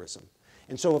secularism.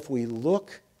 And so if we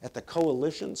look at the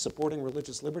coalition supporting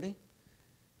religious liberty,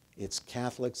 it's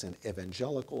Catholics and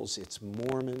evangelicals, it's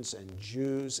Mormons and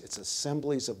Jews, it's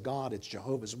Assemblies of God, it's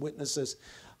Jehovah's Witnesses,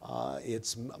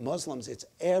 it's Muslims, it's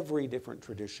every different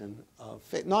tradition of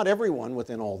faith. Not everyone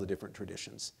within all the different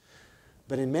traditions,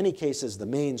 but in many cases the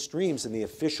mainstreams and the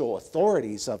official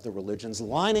authorities of the religions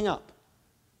lining up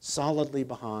solidly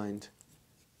behind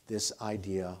this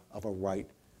idea of a right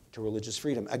to religious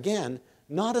freedom. Again,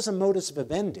 not as a modus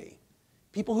vivendi.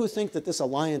 People who think that this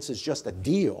alliance is just a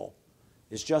deal,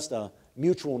 is just a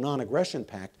mutual non-aggression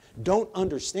pact don't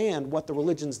understand what the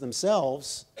religions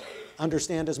themselves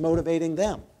understand as motivating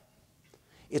them.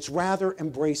 It's rather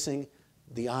embracing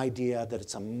the idea that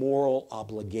it's a moral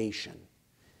obligation.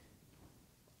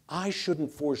 I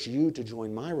shouldn't force you to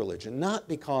join my religion, not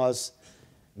because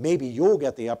maybe you'll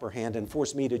get the upper hand and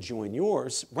force me to join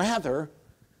yours. Rather,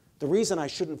 the reason I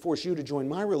shouldn't force you to join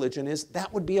my religion is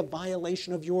that would be a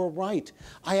violation of your right.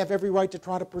 I have every right to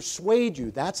try to persuade you.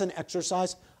 That's an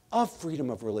exercise of freedom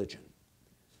of religion.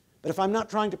 But if I'm not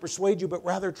trying to persuade you, but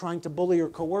rather trying to bully or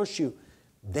coerce you,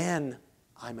 then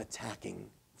I'm attacking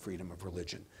freedom of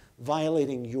religion,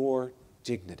 violating your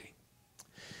dignity.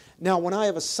 Now, when I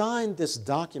have assigned this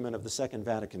document of the Second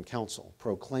Vatican Council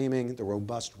proclaiming the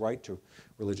robust right to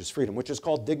religious freedom, which is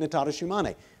called Dignitatis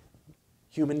Humanae,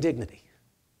 human dignity,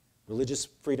 religious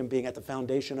freedom being at the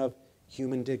foundation of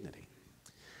human dignity.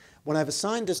 When I've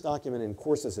assigned this document in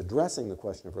courses addressing the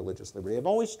question of religious liberty, I've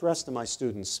always stressed to my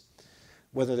students,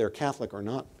 whether they're Catholic or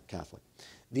not Catholic,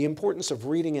 the importance of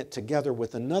reading it together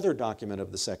with another document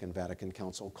of the Second Vatican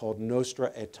Council called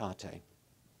Nostra Aetate.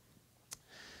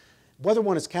 Whether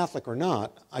one is Catholic or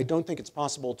not, I don't think it's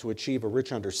possible to achieve a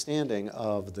rich understanding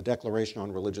of the Declaration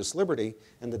on Religious Liberty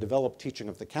and the developed teaching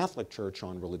of the Catholic Church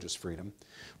on religious freedom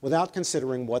without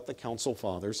considering what the Council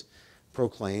Fathers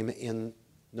proclaim in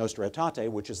Nostra Aetate,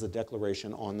 which is the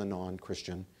Declaration on the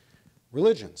non-Christian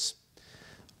religions.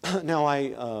 Now,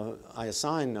 I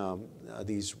assign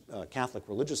these Catholic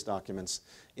religious documents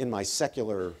in my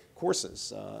secular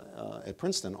courses at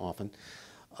Princeton often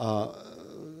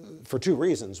for two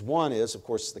reasons. One is, of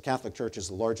course, the Catholic Church is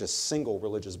the largest single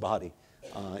religious body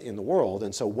in the world,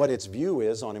 and so what its view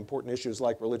is on important issues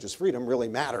like religious freedom really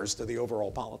matters to the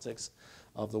overall politics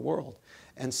of the world.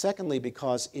 And secondly,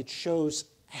 because it shows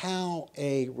how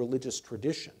a religious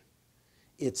tradition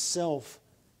itself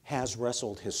has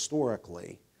wrestled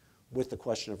historically with the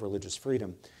question of religious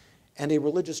freedom, and a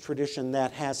religious tradition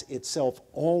that has itself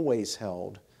always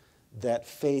held that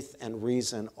faith and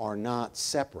reason are not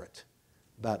separate,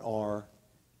 but are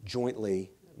jointly,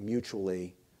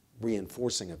 mutually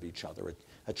reinforcing of each other.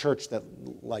 A church that,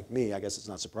 like me, I guess it's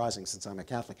not surprising since I'm a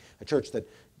Catholic, a church that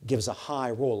gives a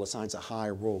high role, assigns a high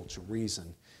role to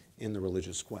reason in the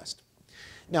religious quest.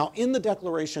 Now, in the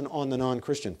Declaration on the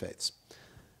non-Christian faiths,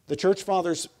 the Church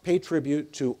Fathers pay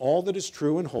tribute to all that is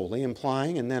true and holy,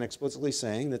 implying and then explicitly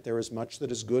saying that there is much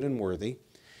that is good and worthy,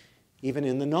 even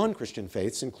in the non-Christian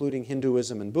faiths, including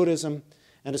Hinduism and Buddhism,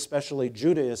 and especially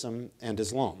Judaism and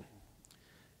Islam.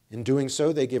 In doing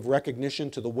so, they give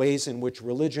recognition to the ways in which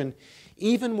religion,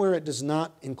 even where it does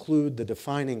not include the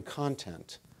defining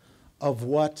content of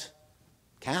what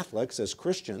Catholics as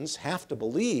Christians have to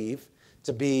believe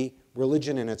to be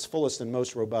religion in its fullest and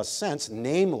most robust sense,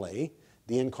 namely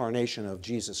the incarnation of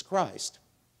Jesus Christ,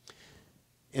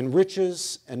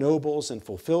 enriches, ennobles, and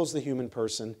fulfills the human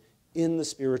person in the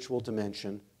spiritual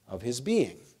dimension of his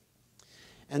being.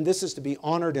 And this is to be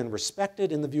honored and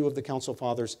respected in the view of the Council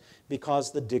Fathers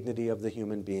because the dignity of the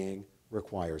human being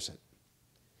requires it.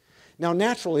 Now,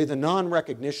 naturally, the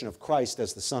non-recognition of Christ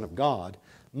as the Son of God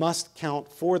must count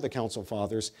for the Council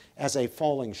Fathers as a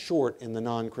falling short in the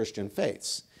non-Christian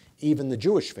faiths, even the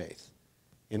Jewish faith,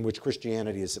 in which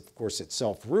Christianity is, of course,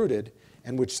 itself rooted,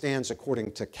 and which stands,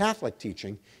 according to Catholic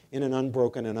teaching, in an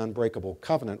unbroken and unbreakable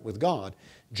covenant with God,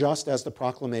 just as the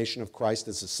proclamation of Christ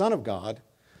as the Son of God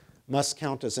must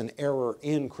count as an error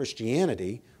in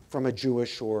Christianity from a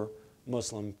Jewish or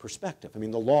Muslim perspective. I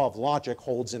mean, the law of logic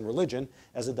holds in religion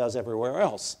as it does everywhere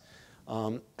else.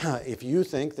 If you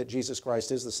think that Jesus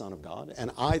Christ is the Son of God,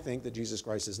 and I think that Jesus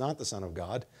Christ is not the Son of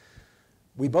God,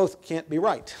 we both can't be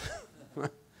right.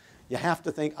 You have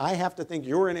to think, I have to think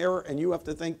you're in error, and you have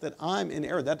to think that I'm in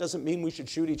error. That doesn't mean we should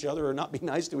shoot each other or not be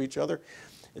nice to each other.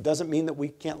 It doesn't mean that we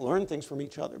can't learn things from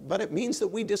each other, but it means that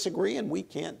we disagree and we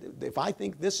can't. If I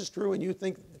think this is true and you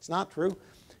think it's not true,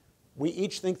 we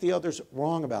each think the other's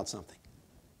wrong about something.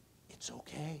 It's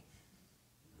okay.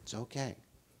 It's okay.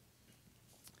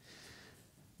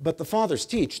 But the Fathers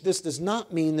teach this does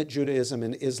not mean that Judaism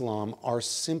and Islam are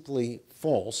simply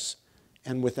false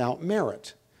and without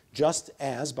merit. Just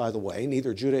as, by the way,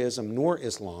 neither Judaism nor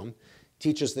Islam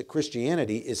teaches that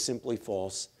Christianity is simply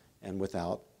false and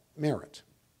without merit.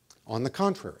 On the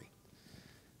contrary,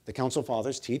 the Council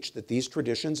Fathers teach that these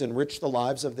traditions enrich the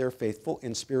lives of their faithful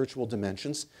in spiritual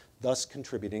dimensions, thus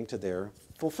contributing to their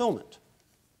fulfillment.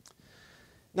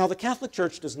 Now, the Catholic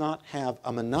Church does not have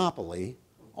a monopoly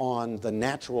on the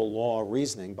natural law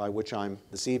reasoning by which I'm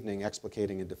this evening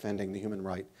explicating and defending the human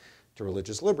right to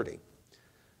religious liberty.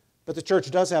 But the Church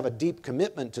does have a deep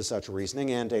commitment to such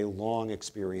reasoning and a long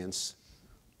experience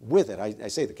with it. I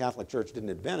say the Catholic Church didn't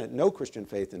invent it. No Christian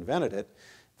faith invented it.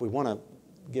 If we want to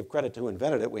give credit to who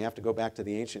invented it, we have to go back to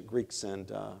the ancient Greeks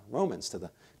and Romans, to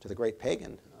the great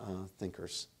pagan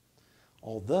thinkers.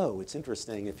 Although, it's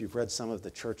interesting, if you've read some of the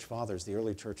church fathers, the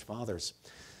early church fathers,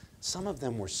 some of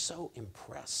them were so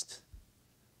impressed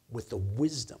with the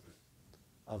wisdom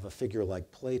of a figure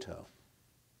like Plato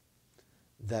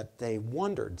that they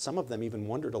wondered, some of them even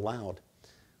wondered aloud,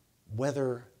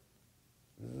 whether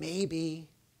maybe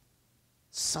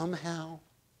somehow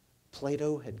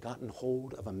Plato had gotten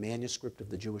hold of a manuscript of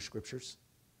the Jewish scriptures.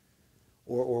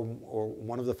 Or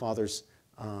one of the fathers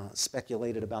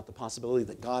speculated about the possibility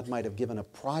that God might have given a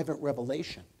private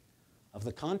revelation of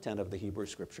the content of the Hebrew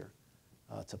scripture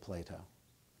to Plato.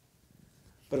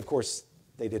 But of course,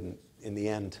 they didn't, in the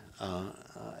end,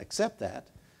 accept that.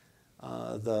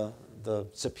 The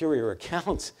superior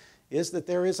account is that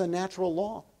there is a natural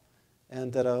law,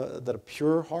 and that a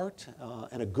pure heart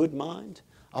and a good mind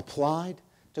applied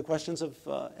to questions of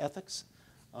ethics,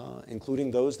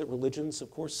 including those that religions, of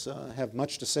course, have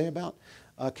much to say about,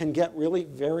 can get really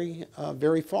very,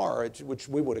 very far, which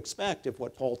we would expect if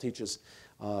what Paul teaches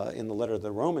in the letter to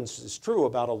the Romans is true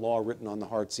about a law written on the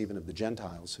hearts even of the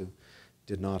Gentiles who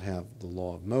did not have the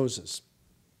law of Moses.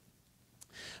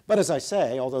 But as I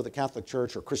say, although the Catholic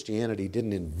Church or Christianity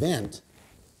didn't invent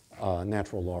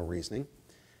natural law reasoning,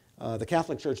 the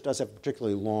Catholic Church does have a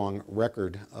particularly long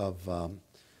record of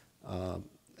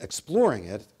exploring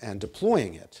it and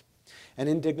deploying it. And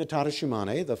in Dignitatis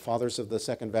Humanae, the fathers of the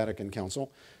Second Vatican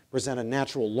Council present a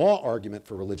natural law argument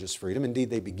for religious freedom.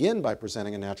 Indeed, they begin by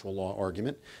presenting a natural law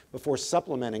argument before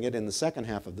supplementing it in the second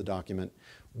half of the document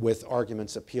with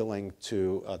arguments appealing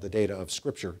to the data of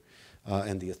Scripture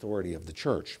and the authority of the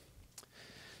Church.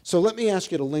 So let me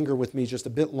ask you to linger with me just a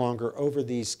bit longer over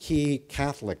these key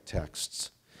Catholic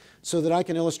texts so that I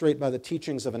can illustrate by the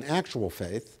teachings of an actual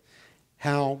faith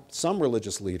how some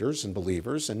religious leaders and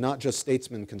believers, and not just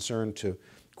statesmen concerned to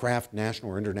craft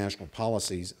national or international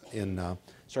policies in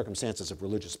circumstances of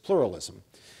religious pluralism,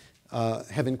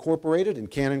 have incorporated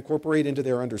and can incorporate into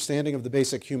their understanding of the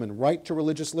basic human right to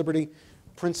religious liberty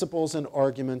principles and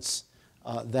arguments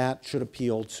that should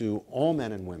appeal to all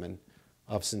men and women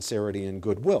of sincerity and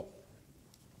goodwill.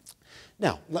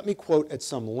 Now, let me quote at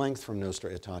some length from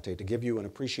Nostra Aetate to give you an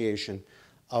appreciation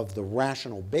of the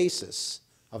rational basis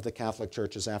of the Catholic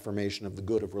Church's affirmation of the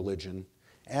good of religion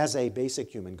as a basic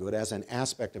human good, as an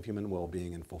aspect of human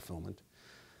well-being and fulfillment,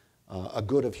 a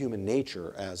good of human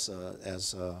nature, as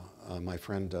my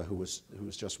friend who was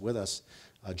just with us,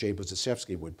 Jay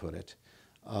Buzaszewski, would put it,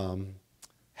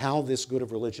 how this good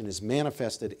of religion is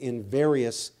manifested in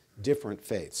various different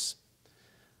faiths.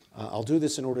 I'll do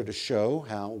this in order to show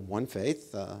how one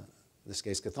faith, in this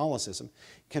case Catholicism,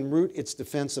 can root its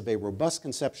defense of a robust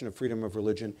conception of freedom of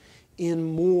religion in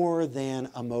more than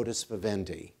a modus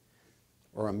vivendi,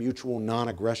 or a mutual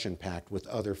non-aggression pact with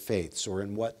other faiths, or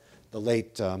in what the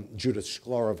late Judith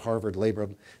Shklar of Harvard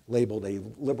labeled a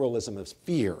liberalism of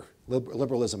fear,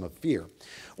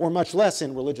 or much less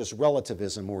in religious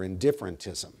relativism or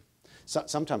indifferentism.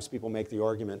 Sometimes people make the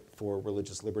argument for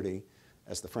religious liberty,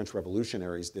 as the French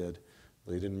revolutionaries did,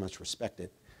 though they didn't much respect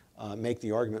it, make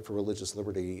the argument for religious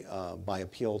liberty by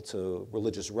appeal to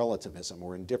religious relativism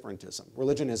or indifferentism.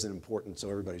 Religion isn't important, so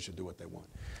everybody should do what they want.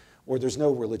 Or there's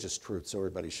no religious truth, so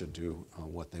everybody should do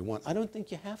what they want. I don't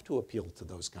think you have to appeal to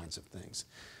those kinds of things.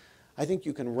 I think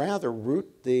you can rather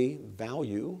root the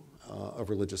value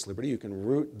of religious liberty, you can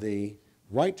root the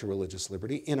right to religious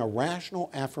liberty in a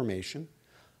rational affirmation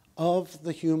of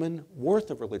the human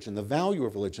worth of religion, the value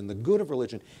of religion, the good of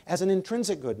religion, as an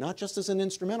intrinsic good, not just as an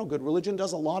instrumental good. Religion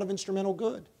does a lot of instrumental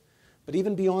good. But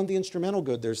even beyond the instrumental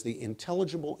good, there's the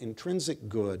intelligible, intrinsic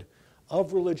good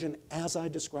of religion as I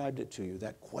described it to you,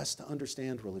 that quest to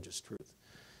understand religious truth,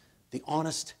 the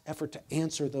honest effort to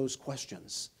answer those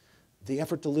questions, the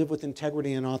effort to live with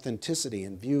integrity and authenticity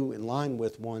and view in line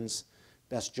with one's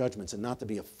best judgments and not to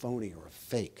be a phony or a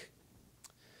fake.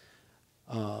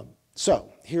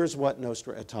 So here's what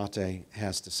Nostra Aetate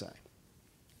has to say.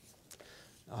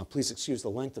 Please excuse the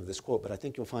length of this quote, but I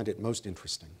think you'll find it most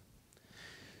interesting.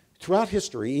 Throughout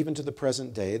history, even to the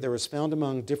present day, there is found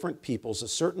among different peoples a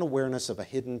certain awareness of a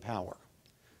hidden power,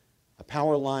 a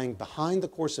power lying behind the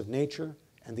course of nature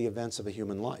and the events of a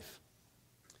human life,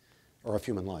 or of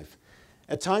human life.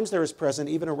 At times there is present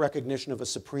even a recognition of a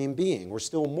supreme being, or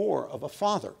still more, of a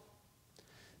father.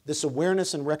 This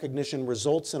awareness and recognition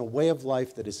results in a way of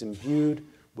life that is imbued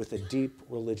with a deep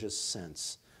religious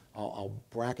sense. I'll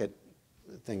bracket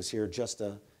things here just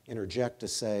to interject to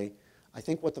say, I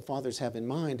think what the fathers have in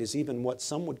mind is even what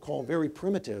some would call very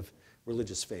primitive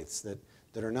religious faiths that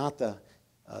are not the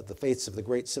the faiths of the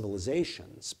great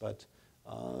civilizations, but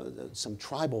some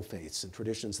tribal faiths and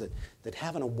traditions that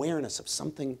have an awareness of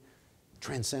something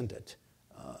transcendent,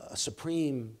 a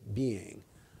supreme being,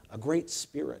 a great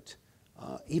spirit,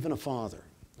 even a father.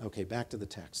 Okay, back to the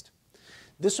text.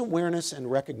 This awareness and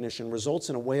recognition results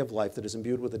in a way of life that is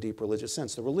imbued with a deep religious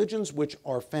sense. The religions which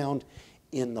are found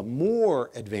in the more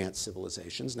advanced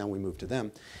civilizations, now we move to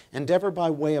them, endeavor by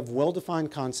way of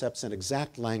well-defined concepts and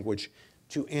exact language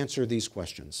to answer these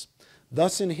questions.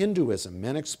 Thus in Hinduism,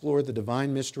 men explore the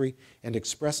divine mystery and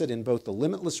express it in both the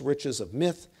limitless riches of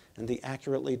myth and the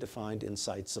accurately defined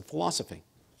insights of philosophy.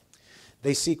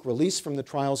 They seek release from the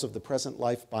trials of the present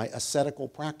life by ascetical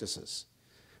practices,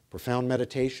 profound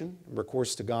meditation, and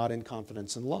recourse to God in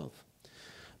confidence and love.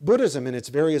 Buddhism, in its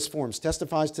various forms,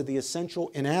 testifies to the essential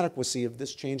inadequacy of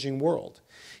this changing world.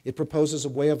 It proposes a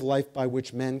way of life by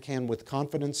which men can, with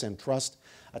confidence and trust,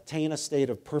 attain a state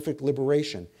of perfect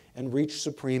liberation and reach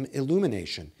supreme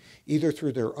illumination, either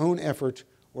through their own effort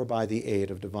or by the aid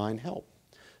of divine help.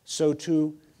 So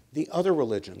too, the other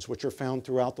religions which are found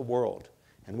throughout the world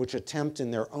and which attempt in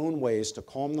their own ways to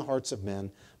calm the hearts of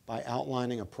men by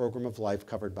outlining a program of life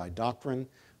covered by doctrine,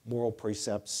 moral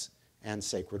precepts, and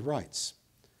sacred rites.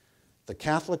 The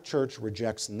Catholic Church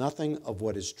rejects nothing of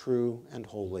what is true and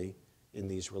holy in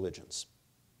these religions.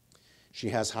 She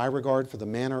has high regard for the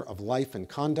manner of life and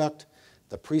conduct,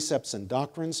 the precepts and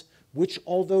doctrines, which,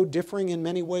 although differing in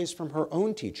many ways from her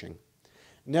own teaching,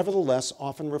 nevertheless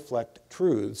often reflect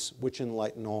truths which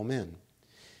enlighten all men.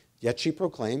 Yet she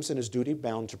proclaims, and is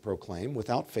duty-bound to proclaim,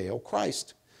 without fail,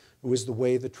 Christ, who is the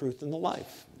way, the truth, and the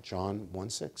life, John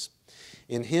 1:6.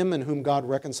 In him in whom God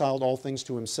reconciled all things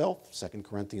to himself, 2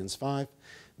 Corinthians 5,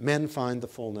 men find the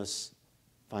fullness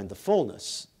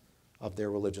of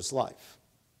their religious life.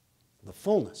 The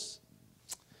fullness.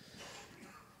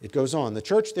 It goes on. The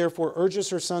church therefore urges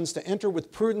her sons to enter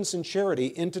with prudence and charity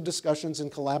into discussions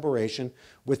and collaboration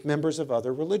with members of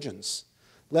other religions.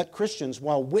 Let Christians,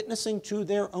 while witnessing to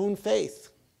their own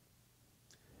faith,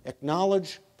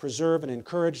 acknowledge, preserve, and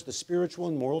encourage the spiritual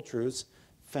and moral truths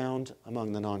found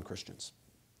among the non-Christians.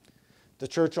 The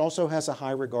church also has a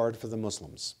high regard for the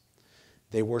Muslims.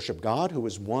 They worship God, who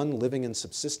is one, living and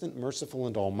subsistent, merciful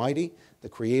and almighty, the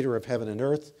creator of heaven and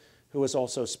earth, who has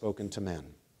also spoken to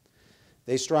men.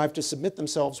 They strive to submit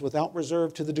themselves without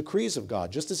reserve to the decrees of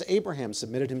God, just as Abraham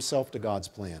submitted himself to God's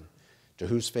plan, to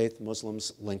whose faith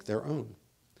Muslims link their own.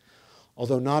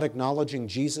 Although not acknowledging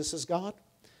Jesus as God,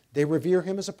 they revere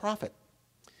him as a prophet.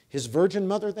 His virgin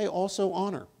mother they also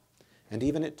honor, and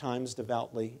even at times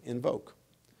devoutly invoke.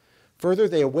 Further,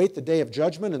 they await the day of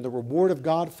judgment and the reward of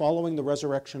God following the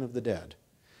resurrection of the dead.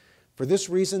 For this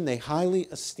reason, they highly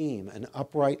esteem an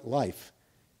upright life,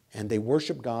 and they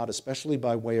worship God, especially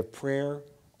by way of prayer,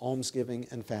 almsgiving,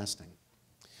 and fasting.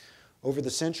 Over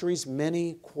the centuries,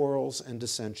 many quarrels and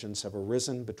dissensions have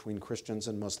arisen between Christians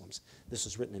and Muslims. This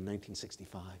was written in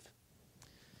 1965.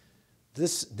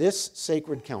 This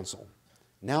sacred council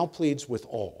now pleads with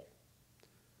all,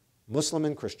 Muslim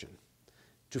and Christian,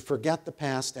 to forget the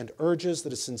past and urges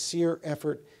that a sincere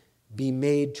effort be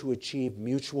made to achieve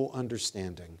mutual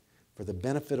understanding for the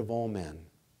benefit of all men.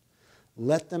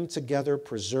 Let them together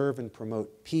preserve and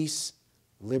promote peace,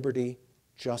 liberty,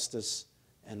 justice,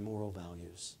 and moral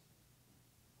values.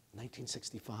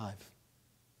 1965.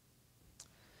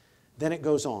 Then it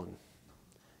goes on.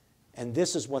 And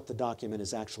this is what the document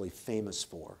is actually famous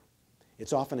for.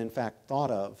 It's often, in fact,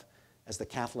 thought of as the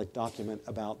Catholic document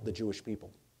about the Jewish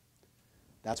people.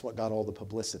 That's what got all the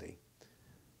publicity.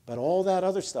 But all that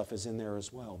other stuff is in there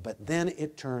as well. But then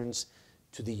it turns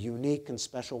to the unique and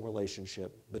special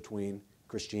relationship between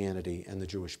Christianity and the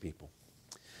Jewish people.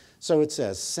 So it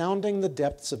says, sounding the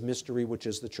depths of mystery which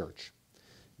is the church,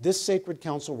 this sacred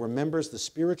council remembers the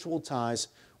spiritual ties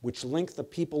which link the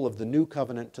people of the new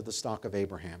covenant to the stock of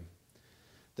Abraham.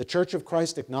 The Church of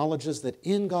Christ acknowledges that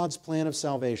in God's plan of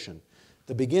salvation,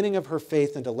 the beginning of her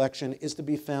faith and election is to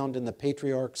be found in the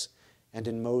patriarchs and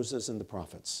in Moses and the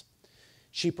prophets.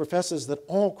 She professes that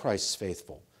all Christ's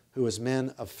faithful, who as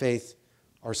men of faith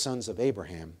are sons of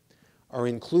Abraham, are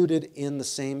included in the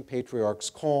same patriarch's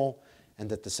call, and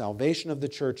that the salvation of the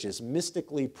church is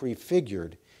mystically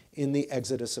prefigured in the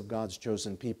exodus of God's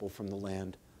chosen people from the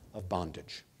land of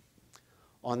bondage.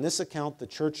 On this account, the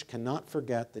church cannot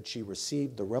forget that she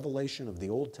received the revelation of the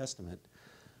Old Testament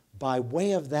by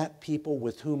way of that people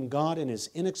with whom God in his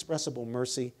inexpressible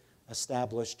mercy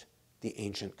established the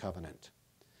ancient covenant.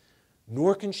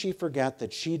 Nor can she forget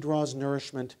that she draws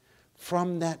nourishment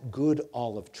from that good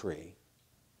olive tree,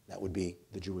 that would be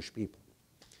the Jewish people,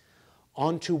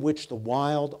 onto which the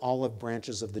wild olive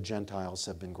branches of the Gentiles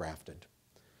have been grafted.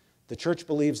 The church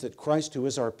believes that Christ, who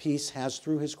is our peace, has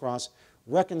through his cross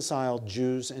reconciled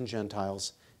Jews and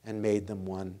Gentiles and made them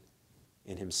one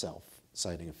in himself,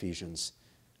 citing Ephesians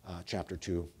chapter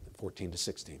 2, 14 to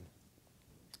 16.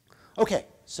 Okay,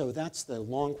 so that's the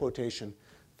long quotation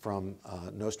from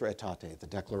Nostra Aetate, the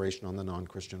Declaration on the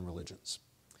Non-Christian Religions.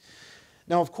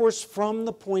 Now, of course, from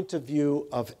the point of view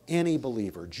of any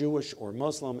believer, Jewish or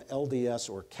Muslim, LDS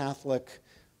or Catholic,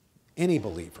 any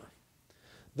believer,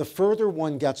 the further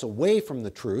one gets away from the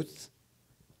truth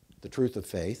of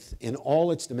faith in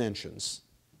all its dimensions,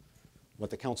 what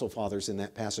the Council Fathers in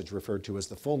that passage referred to as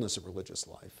the fullness of religious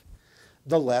life,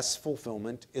 the less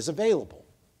fulfillment is available.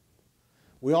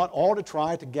 We ought all to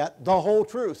try to get the whole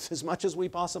truth as much as we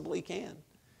possibly can.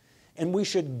 And we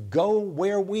should go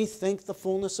where we think the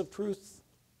fullness of truth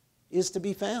is to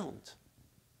be found.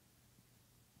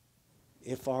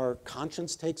 If our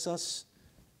conscience takes us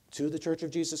to the Church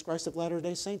of Jesus Christ of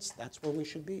Latter-day Saints, that's where we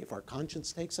should be. If our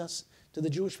conscience takes us to the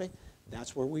Jewish faith,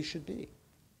 that's where we should be.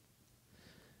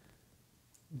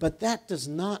 But that does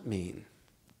not mean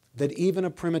that even a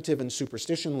primitive and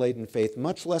superstition-laden faith,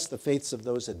 much less the faiths of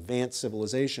those advanced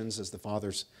civilizations, as the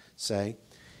Fathers say,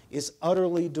 is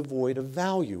utterly devoid of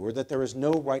value, or that there is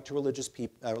no right to religious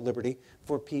liberty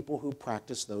for people who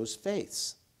practice those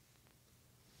faiths.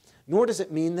 Nor does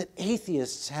it mean that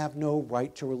atheists have no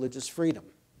right to religious freedom.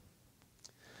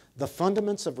 The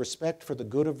fundaments of respect for the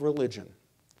good of religion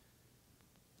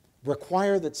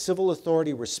require that civil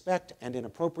authority respect and in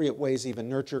appropriate ways even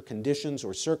nurture conditions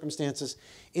or circumstances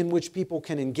in which people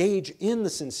can engage in the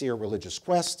sincere religious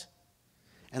quest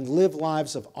and live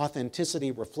lives of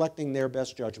authenticity reflecting their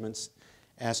best judgments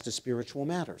as to spiritual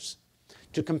matters.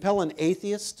 To compel an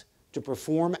atheist to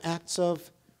perform acts of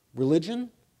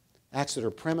religion, acts that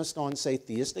are premised on, say,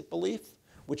 theistic belief,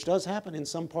 which does happen in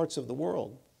some parts of the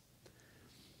world,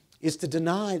 is to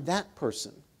deny that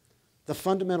person the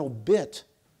fundamental bit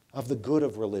of the good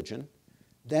of religion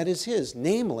that is his,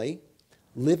 namely,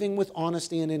 living with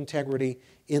honesty and integrity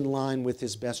in line with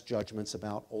his best judgments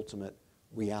about ultimate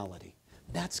reality.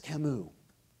 That's Camus.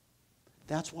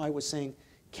 That's why I was saying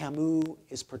Camus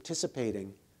is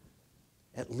participating,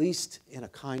 at least in a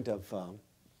kind of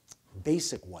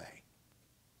basic way,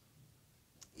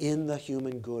 in the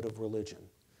human good of religion.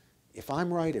 If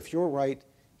I'm right, if you're right,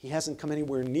 he hasn't come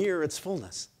anywhere near its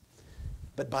fullness.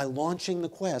 But by launching the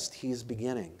quest, he is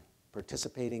beginning,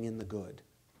 participating in the good.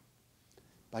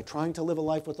 By trying to live a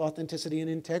life with authenticity and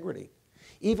integrity.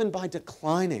 Even by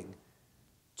declining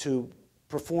to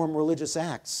perform religious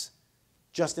acts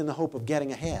just in the hope of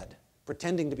getting ahead,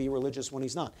 pretending to be religious when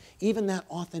he's not. Even that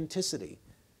authenticity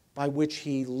by which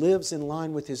he lives in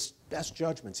line with his best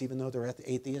judgments, even though they're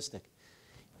atheistic,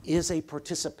 is a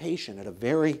participation at a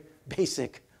very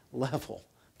basic level,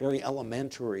 very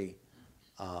elementary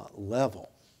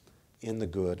level in the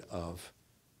good of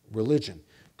religion.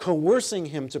 Coercing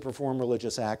him to perform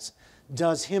religious acts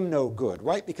does him no good,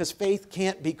 right? Because faith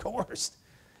can't be coerced.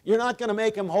 You're not going to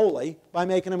make him holy by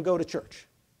making him go to church.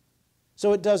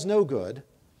 So it does no good,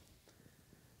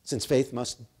 since faith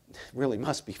really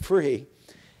must be free,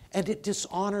 and it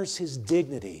dishonors his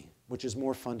dignity, which is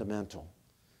more fundamental.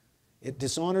 It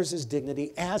dishonors his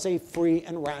dignity as a free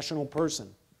and rational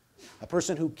person, a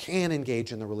person who can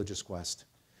engage in the religious quest,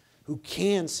 who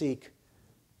can seek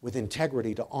with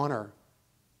integrity to honor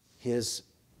his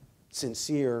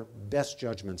sincere best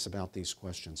judgments about these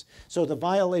questions. So the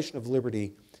violation of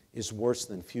liberty is worse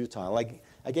than futile.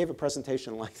 I gave a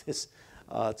presentation like this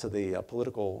to the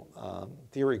political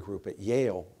theory group at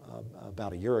Yale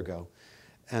about a year ago,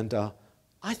 and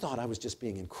I thought I was just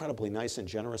being incredibly nice and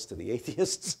generous to the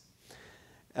atheists.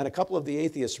 And a couple of the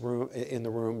atheists in the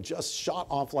room just shot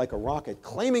off like a rocket,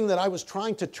 claiming that I was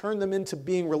trying to turn them into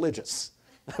being religious.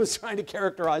 I was trying to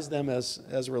characterize them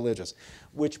as religious,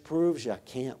 which proves you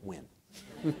can't win.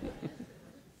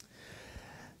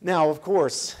 Now, of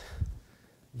course,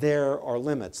 there are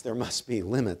limits. There must be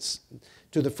limits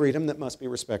to the freedom that must be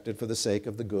respected for the sake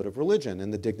of the good of religion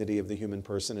and the dignity of the human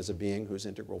person as a being whose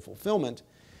integral fulfillment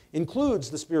includes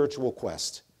the spiritual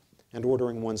quest and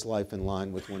ordering one's life in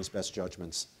line with one's best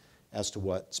judgments as to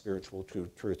what spiritual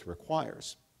truth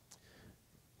requires.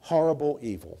 Horrible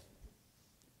evil,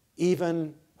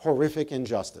 even horrific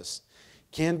injustice,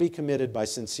 can be committed by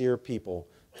sincere people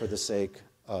for the sake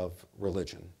of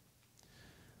religion.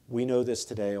 We know this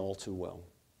today all too well.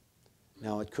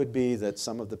 Now, it could be that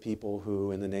some of the people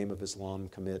who, in the name of Islam,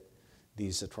 commit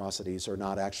these atrocities are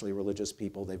not actually religious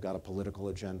people. They've got a political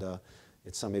agenda.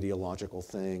 It's some ideological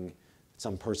thing,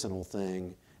 some personal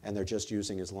thing, and they're just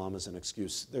using Islam as an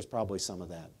excuse. There's probably some of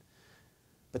that.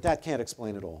 But that can't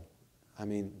explain it all. I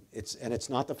mean, it's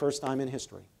not the first time in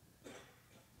history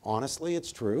honestly,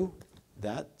 it's true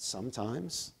that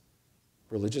sometimes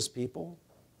religious people,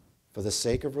 for the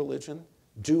sake of religion,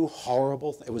 do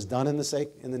horrible things. It was done in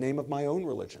the name of my own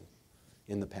religion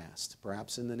in the past,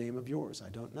 perhaps in the name of yours, I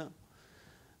don't know.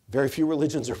 Very few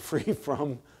religions are free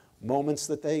from moments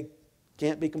that they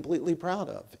can't be completely proud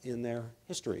of in their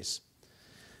histories.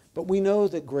 But we know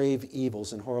that grave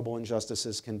evils and horrible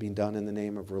injustices can be done in the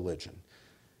name of religion.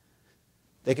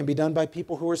 They can be done by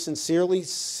people who are sincerely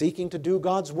seeking to do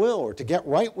God's will or to get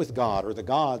right with God or the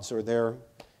gods or their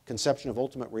conception of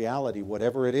ultimate reality,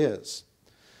 whatever it is.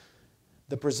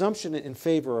 The presumption in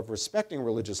favor of respecting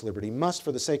religious liberty must,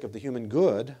 for the sake of the human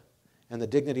good and the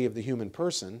dignity of the human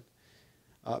person,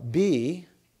 be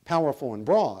powerful and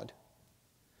broad,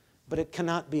 but it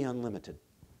cannot be unlimited.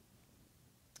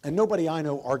 And nobody I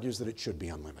know argues that it should be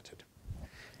unlimited.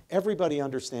 Everybody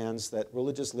understands that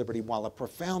religious liberty, while a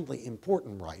profoundly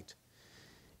important right,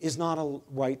 is not a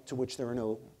right to which there are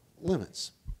no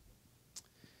limits.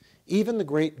 Even the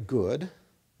great good,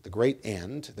 the great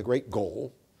end, the great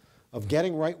goal of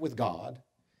getting right with God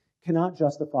cannot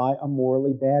justify a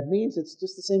morally bad means. It's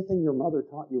just the same thing your mother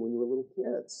taught you when you were little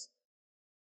kids.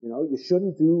 You know, you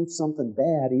shouldn't do something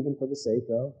bad even for the sake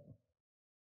of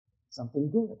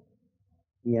something good.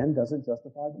 The end doesn't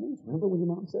justify the means. Remember when your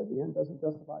mom said the end doesn't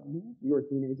justify the means? You were a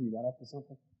teenager, you got up to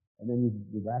something, and then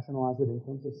you rationalize it in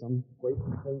terms of some great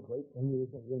thing, you were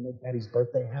going to make Daddy's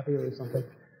birthday happier or something.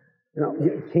 You know,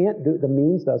 you can't do, the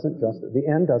means doesn't justify, the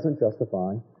end doesn't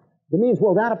justify the means.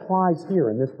 Well, that applies here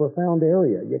in this profound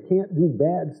area. You can't do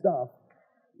bad stuff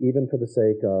even for the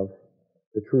sake of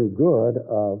the true good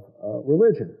of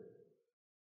religion.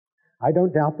 I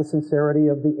don't doubt the sincerity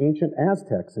of the ancient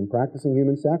Aztecs in practicing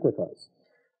human sacrifice,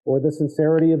 or the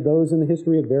sincerity of those in the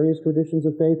history of various traditions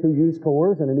of faith who used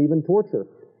coercion and even torture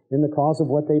in the cause of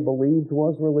what they believed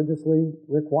was religiously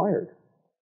required.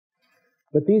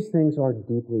 But these things are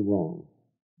deeply wrong.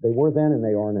 They were then and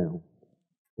they are now.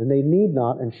 And they need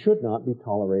not and should not be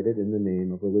tolerated in the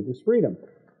name of religious freedom.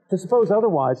 To suppose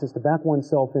otherwise is to back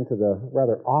oneself into the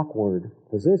rather awkward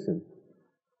position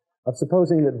of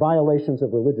supposing that violations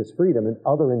of religious freedom and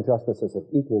other injustices of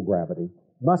equal gravity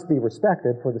must be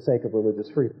respected for the sake of religious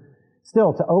freedom.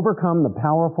 Still, to overcome the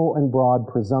powerful and broad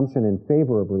presumption in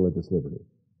favor of religious liberty,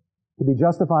 to be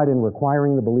justified in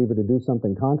requiring the believer to do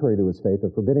something contrary to his faith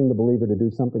or forbidding the believer to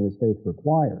do something his faith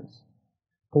requires,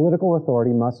 political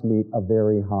authority must meet a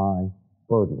very high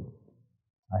burden,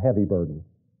 a heavy burden.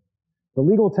 The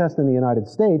legal test in the United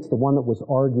States, the one that was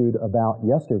argued about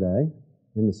yesterday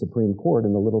in the Supreme Court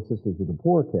in the Little Sisters of the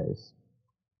Poor case,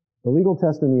 the legal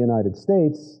test in the United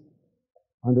States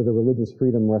under the Religious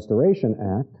Freedom Restoration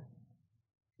Act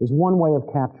is one way of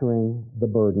capturing the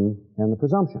burden and the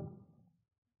presumption.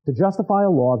 To justify a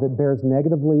law that bears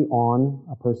negatively on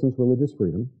a person's religious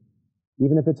freedom,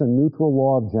 even if it's a neutral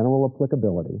law of general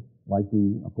applicability, like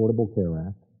the Affordable Care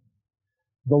Act,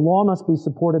 the law must be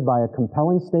supported by a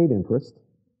compelling state interest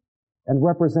and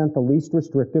represent the least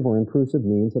restrictive or intrusive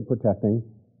means of protecting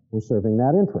or serving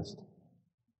that interest.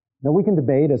 Now, we can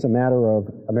debate as a matter of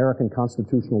American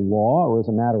constitutional law or as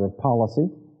a matter of policy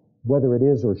whether it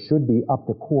is or should be up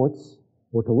to courts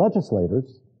or to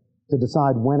legislators to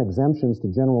decide when exemptions to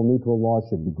general neutral laws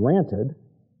should be granted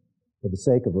for the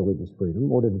sake of religious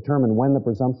freedom, or to determine when the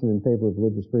presumption in favor of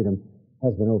religious freedom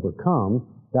has been overcome.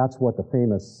 That's what the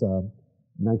famous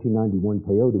 1991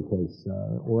 Peyote case,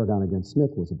 Oregon against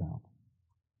Smith, was about.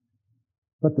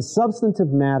 But the substantive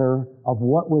matter of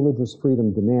what religious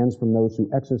freedom demands from those who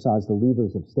exercise the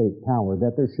levers of state power,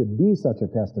 that there should be such a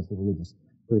test as the Religious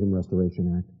Freedom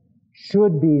Restoration Act,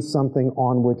 should be something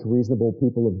on which reasonable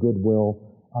people of goodwill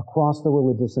across the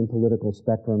religious and political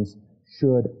spectrums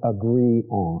should agree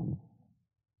on.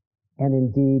 And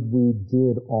indeed, we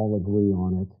did all agree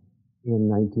on it in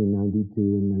 1992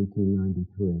 and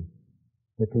 1993.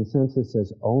 The consensus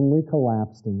has only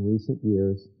collapsed in recent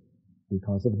years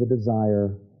because of the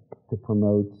desire to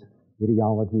promote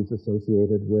ideologies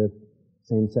associated with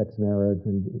same-sex marriage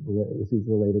and issues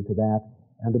related to that,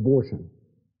 and abortion.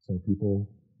 So people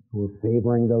who were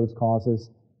favoring those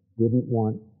causes didn't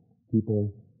want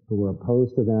people who were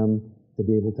opposed to them to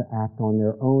be able to act on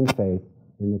their own faith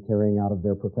in the carrying out of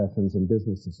their professions and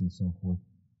businesses and so forth.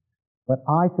 But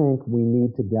I think we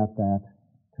need to get that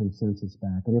consensus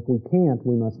back. And if we can't,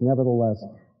 we must nevertheless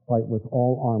fight with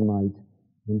all our might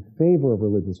in favor of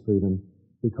religious freedom,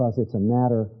 because it's a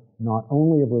matter not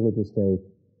only of religious faith,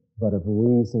 but of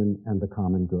reason and the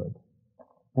common good.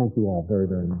 Thank you all very,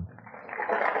 very much.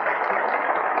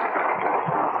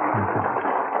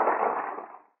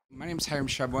 My name is Hiram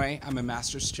Shabway. I'm a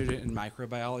master's student in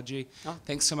microbiology. Oh.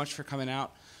 Thanks so much for coming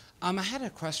out. I had a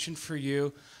question for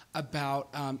you about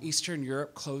Eastern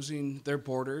Europe closing their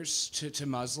borders to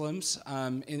Muslims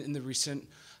in the recent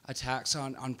attacks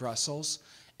on Brussels.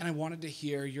 And I wanted to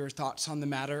hear your thoughts on the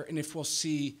matter and if we'll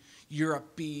see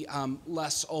Europe be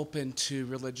less open to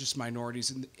religious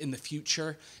minorities in the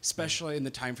future, especially in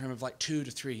the time frame of like 2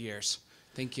 to 3 years.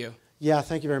 Thank you. Yeah,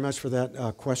 thank you very much for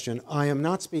that question. I am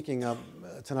not speaking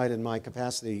tonight in my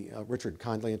capacity. Richard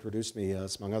kindly introduced me,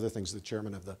 among other things, the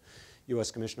chairman of the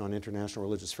U.S. Commission on International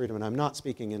Religious Freedom, and I'm not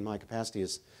speaking in my capacity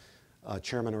as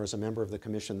chairman or as a member of the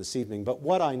commission this evening. But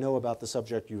what I know about the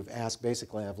subject you've asked,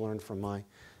 basically I've learned from my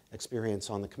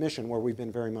experience on the commission, where we've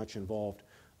been very much involved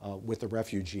with the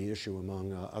refugee issue,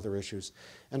 among other issues.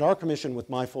 And our commission,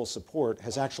 with my full support,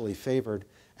 has actually favored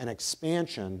an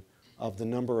expansion of the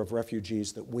number of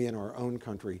refugees that we in our own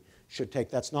country should take.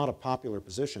 That's not a popular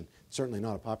position, certainly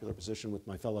not a popular position with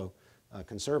my fellow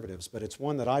conservatives, but it's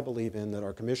one that I believe in, that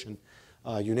our commission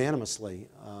unanimously,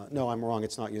 no, I'm wrong,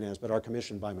 it's not unanimous, but our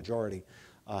commission by majority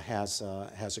has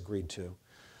agreed to.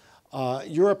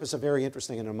 Europe is a very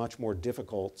interesting and a much more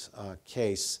difficult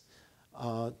case.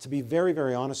 To be very,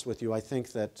 very honest with you, I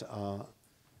think that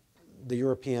the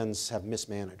Europeans have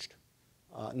mismanaged.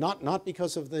 Not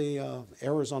because of the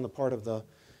errors on the part of the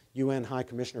UN High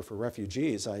Commissioner for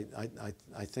Refugees. I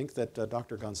think that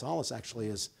Dr. Gonzalez actually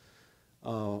is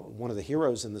one of the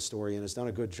heroes in the story and has done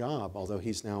a good job, although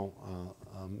he's now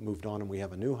moved on and we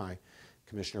have a new High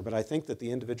Commissioner. But I think that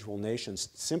the individual nations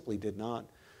simply did not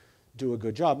do a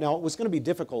good job. Now, it was going to be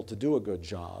difficult to do a good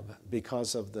job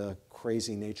because of the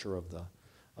crazy nature of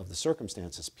the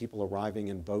circumstances. People arriving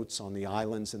in boats on the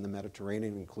islands in the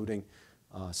Mediterranean, including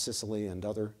Sicily and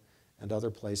other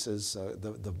places.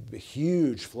 The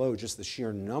huge flow, just the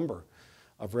sheer number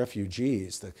of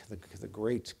refugees, the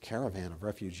great caravan of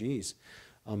refugees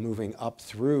moving up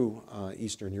through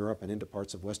Eastern Europe and into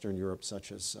parts of Western Europe,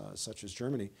 such as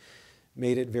Germany,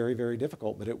 made it very, very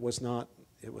difficult. But it was not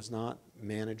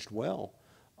managed well.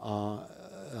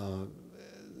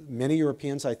 Many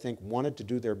Europeans, I think, wanted to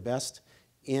do their best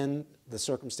in the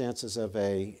circumstances of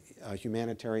a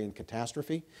humanitarian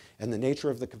catastrophe, and the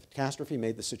nature of the catastrophe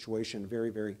made the situation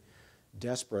very, very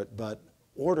desperate, but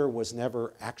order was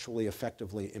never actually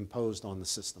effectively imposed on the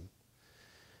system.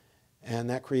 And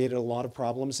that created a lot of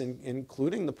problems,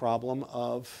 including the problem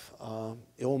of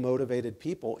ill-motivated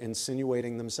people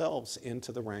insinuating themselves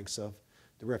into the ranks of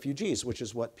the refugees, which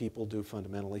is what people do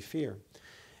fundamentally fear.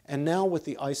 And now with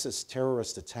the ISIS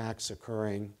terrorist attacks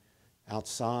occurring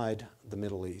outside the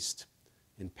Middle East,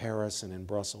 in Paris and in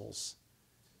Brussels,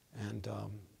 and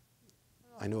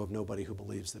I know of nobody who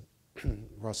believes that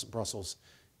Brussels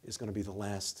is going to be the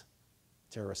last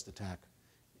terrorist attack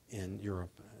in Europe.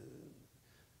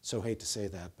 So hate to say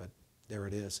that, but there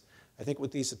it is. I think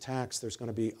with these attacks, there's going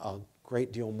to be a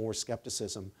great deal more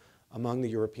skepticism among the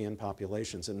European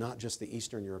populations, and not just the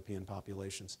Eastern European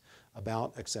populations,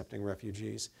 about accepting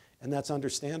refugees, and that's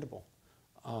understandable.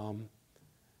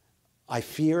 I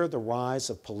fear the rise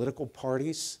of political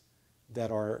parties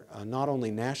that are not only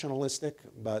nationalistic,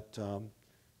 but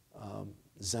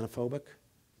xenophobic,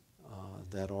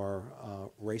 that are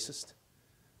racist.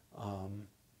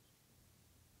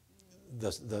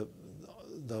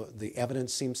 The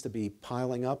evidence seems to be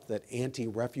piling up that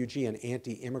anti-refugee and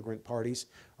anti-immigrant parties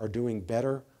are doing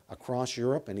better across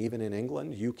Europe and even in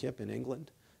England. UKIP in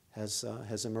England has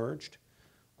emerged.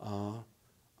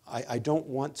 I don't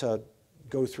want to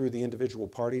go through the individual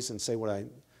parties and say what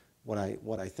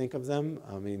I think of them.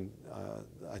 I mean,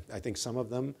 I think some of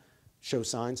them show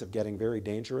signs of getting very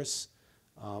dangerous,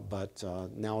 but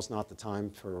now is not the time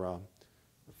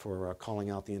for calling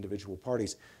out the individual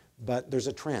parties. But there's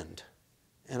a trend,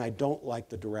 and I don't like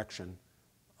the direction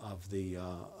of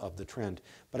the trend.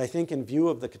 But I think in view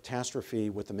of the catastrophe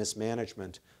with the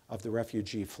mismanagement of the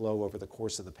refugee flow over the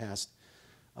course of the past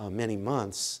many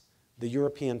months, the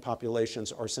European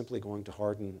populations are simply going to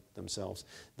harden themselves.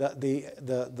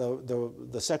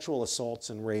 The sexual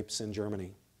assaults and rapes in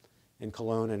Germany, in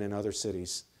Cologne and in other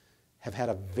cities, have had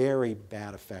a very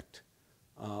bad effect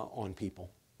on people,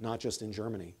 not just in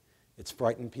Germany. It's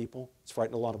frightened people. It's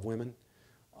frightened a lot of women.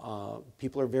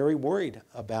 People are very worried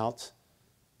about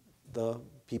the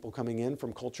people coming in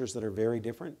from cultures that are very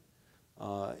different,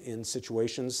 in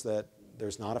situations that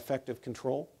there's not effective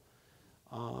control.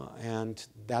 And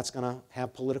that's going to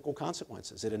have political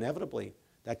consequences.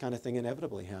 That kind of thing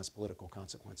inevitably has political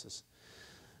consequences.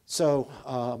 So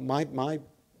my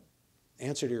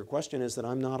answer to your question is that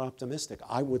I'm not optimistic.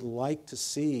 I would like to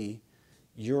see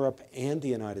Europe and the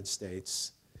United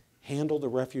States handle the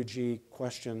refugee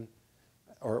question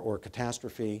or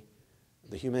catastrophe,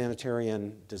 the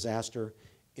humanitarian disaster,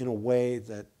 in a way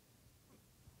that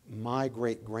my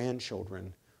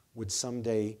great-grandchildren would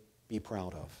someday be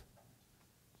proud of.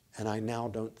 And I now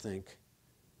don't think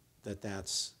that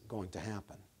that's going to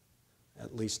happen,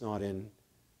 at least not in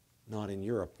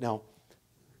Europe. Now,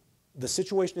 the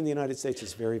situation in the United States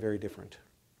is very, very different.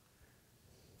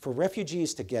 For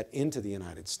refugees to get into the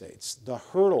United States, the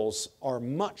hurdles are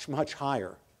much, much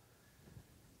higher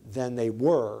than they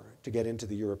were to get into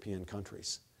the European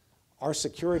countries. Our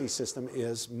security system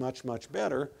is much, much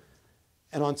better.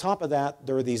 And on top of that,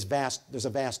 there's a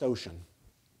vast ocean,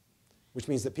 which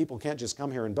means that people can't just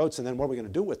come here in boats, and then what are we going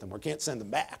to do with them? We can't send them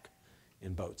back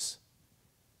in boats.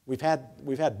 We've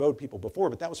had boat people before,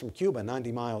 but that was from Cuba,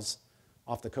 90 miles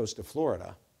off the coast of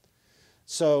Florida.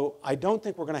 So I don't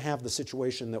think we're going to have the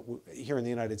situation that here in the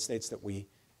United States that we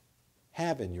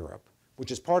have in Europe,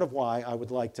 which is part of why I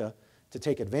would like to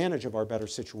take advantage of our better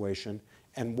situation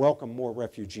and welcome more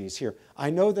refugees here. I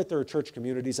know that there are church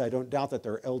communities. I don't doubt that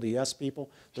there are LDS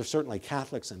people. There are certainly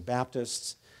Catholics and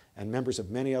Baptists and members of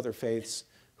many other faiths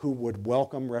who would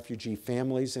welcome refugee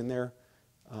families in their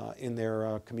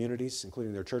communities,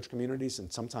 including their church communities,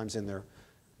 and sometimes in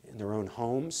their own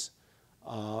homes.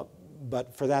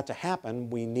 But for that to happen,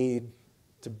 we need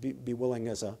to be willing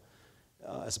as a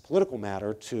political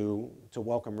matter to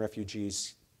welcome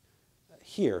refugees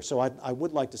here. So I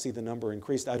would like to see the number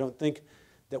increased. I don't think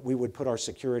that we would put our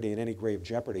security in any grave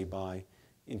jeopardy by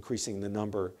increasing the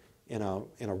number in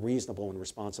a reasonable and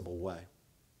responsible way.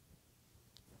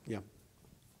 Yeah.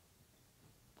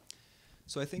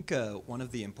 So I think one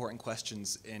of the important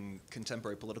questions in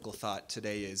contemporary political thought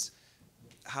today is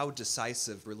how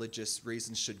decisive religious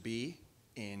reasons should be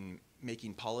in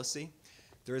making policy.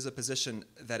 There is a position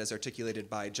that is articulated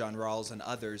by John Rawls and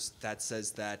others that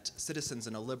says that citizens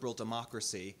in a liberal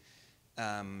democracy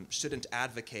shouldn't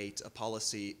advocate a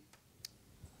policy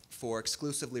for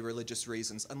exclusively religious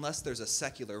reasons unless there's a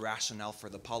secular rationale for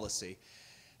the policy.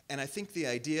 And I think the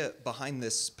idea behind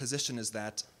this position is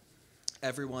that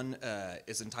everyone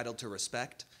is entitled to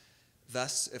respect.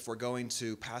 Thus, if we're going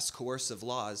to pass coercive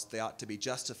laws, they ought to be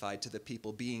justified to the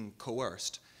people being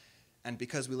coerced. And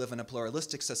because we live in a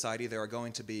pluralistic society, there are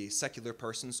going to be secular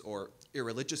persons or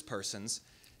irreligious persons,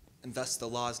 and thus the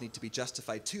laws need to be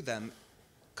justified to them.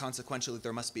 Consequently,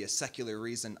 there must be a secular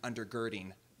reason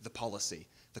undergirding the policy,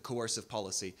 the coercive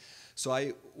policy. So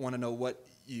I want to know what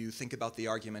you think about the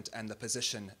argument and the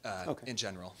position in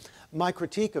general. My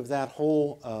critique of that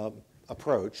whole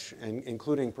approach, and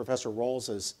including Professor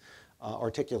Rawls's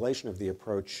articulation of the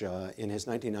approach in his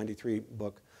 1993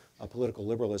 book, Political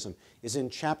Liberalism, is in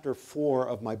chapter 4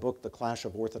 of my book, The Clash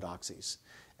of Orthodoxies.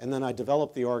 And then I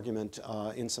developed the argument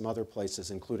in some other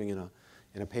places, including in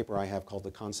a paper I have called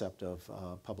The Concept of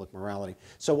Public Morality.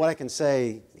 So what I can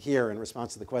say here in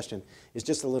response to the question is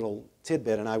just a little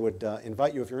tidbit, and I would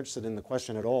invite you, if you're interested in the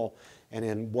question at all, and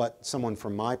in what someone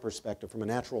from my perspective, from a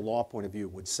natural law point of view,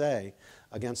 would say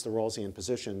against the Rawlsian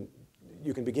position,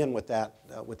 you can begin with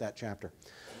that chapter.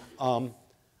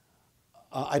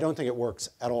 I don't think it works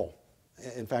at all.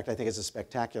 In fact, I think it's a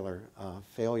spectacular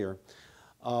failure.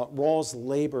 Rawls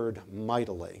labored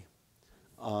mightily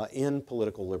in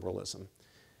political liberalism.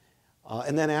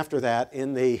 And then after that,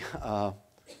 in the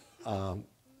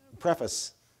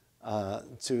preface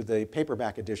to the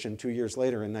paperback edition 2 years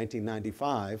later in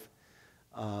 1995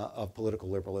 of Political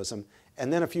Liberalism,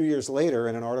 and then a few years later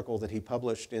in an article that he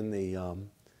published in the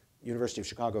University of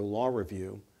Chicago Law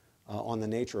Review on the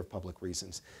nature of public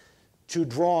reasons, to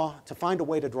find a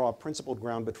way to draw a principled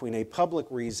ground between a public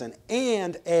reason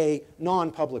and a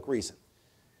non-public reason,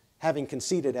 having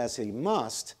conceded, as he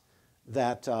must,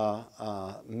 that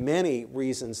many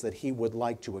reasons that he would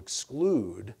like to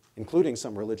exclude, including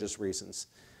some religious reasons,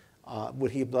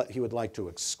 he would like to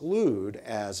exclude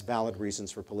as valid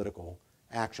reasons for political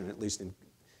action, at least in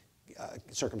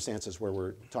circumstances where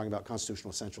we're talking about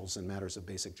constitutional essentials and matters of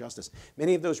basic justice.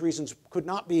 Many of those reasons could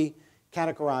not be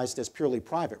categorized as purely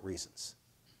private reasons.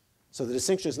 So the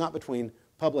distinction is not between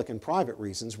public and private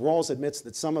reasons. Rawls admits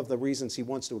that some of the reasons he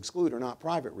wants to exclude are not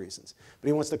private reasons, but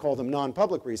he wants to call them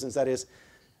non-public reasons, that is,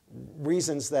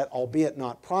 reasons that, albeit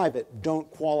not private, don't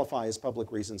qualify as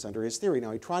public reasons under his theory.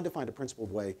 Now, he tried to find a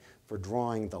principled way for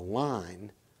drawing the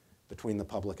line between the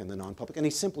public and the non-public, and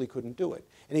he simply couldn't do it.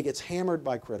 And he gets hammered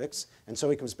by critics, and so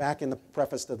he comes back in the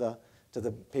preface to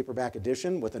the paperback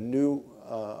edition with a new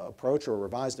approach or a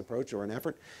revised approach or an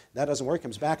effort. That doesn't work. He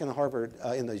comes back in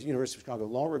the University of Chicago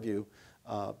Law Review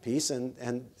piece, and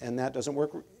that doesn't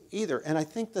work either. And I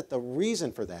think that the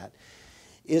reason for that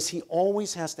is he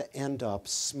always has to end up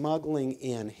smuggling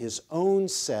in his own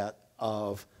set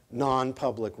of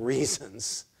non-public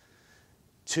reasons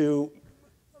to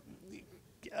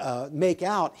make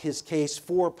out his case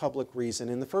for public reason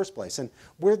in the first place. And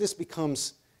where this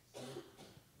becomes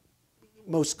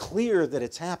most clear that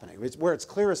it's happening, where it's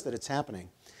clearest that it's happening,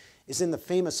 is in the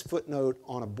famous footnote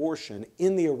on abortion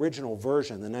in the original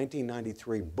version, the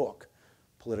 1993 book,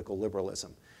 Political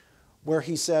Liberalism, where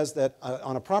he says that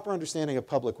on a proper understanding of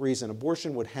public reason,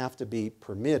 abortion would have to be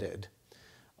permitted,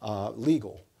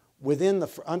 legal, during the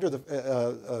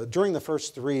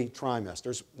first 3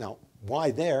 trimesters. Now, why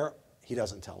there, he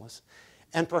doesn't tell us,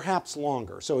 and perhaps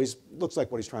longer. So looks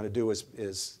like what he's trying to do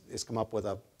is come up with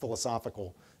a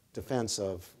philosophical defense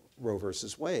of Roe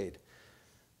versus Wade.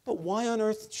 But why on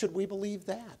earth should we believe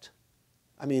that?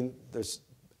 I mean, there's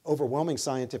overwhelming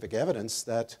scientific evidence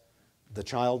that the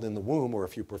child in the womb, or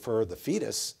if you prefer, the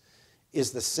fetus,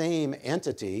 is the same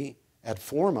entity at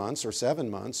 4 months or 7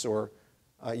 months or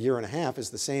a year and a half, is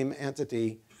the same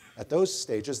entity at those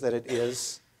stages that it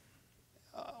is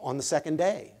on the second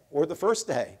day or the first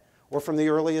day or from the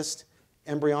earliest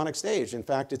embryonic stage. In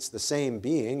fact, it's the same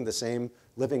being, the same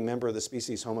living member of the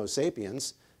species Homo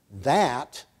sapiens,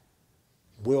 that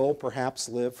will perhaps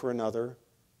live for another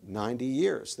 90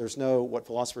 years. There's no, what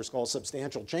philosophers call,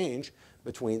 substantial change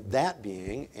between that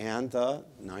being and the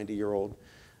 90-year-old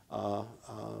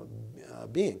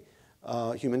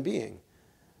human being.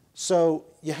 So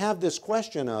you have this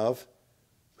question of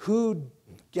who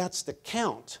gets to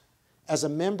count as a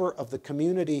member of the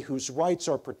community whose rights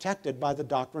are protected by the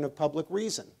doctrine of public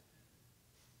reason.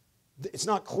 It's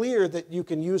not clear that you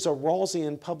can use a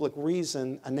Rawlsian public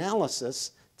reason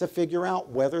analysis to figure out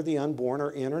whether the unborn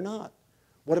are in or not.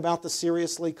 What about the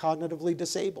seriously cognitively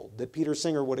disabled that Peter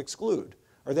Singer would exclude?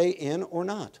 Are they in or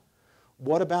not?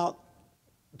 What about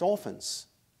dolphins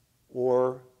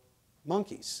or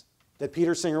monkeys that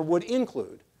Peter Singer would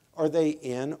include? Are they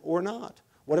in or not?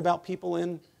 What about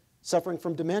people suffering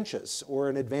from dementias or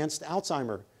in advanced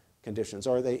Alzheimer conditions?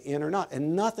 Are they in or not?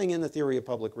 And nothing in the theory of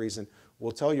public reason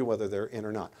will tell you whether they're in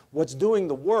or not. What's doing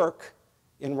the work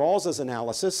in Rawls's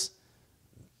analysis,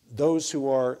 those who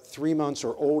are 3 months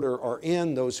or older are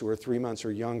in, those who are 3 months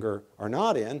or younger are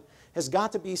not in, has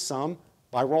got to be some,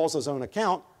 by Rawls's own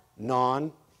account,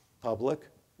 non-public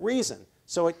reason.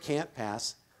 So it can't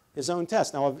pass his own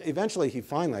test. Now, eventually he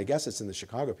finally, I guess it's in the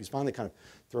Chicago piece, finally kind of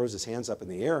throws his hands up in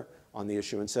the air on the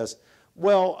issue and says,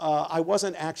 well, I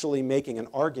wasn't actually making an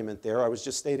argument there, I was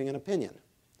just stating an opinion.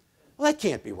 Well, that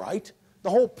can't be right. The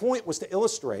whole point was to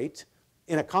illustrate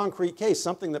in a concrete case,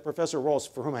 something that Professor Rawls,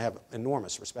 for whom I have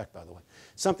enormous respect, by the way,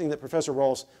 something that Professor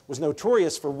Rawls was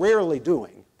notorious for rarely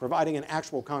doing, providing an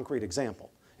actual concrete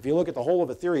example. If you look at the whole of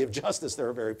a theory of justice, there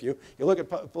are very few. You look at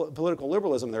political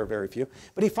liberalism, there are very few.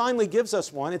 But he finally gives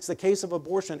us one. It's the case of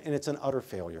abortion, and it's an utter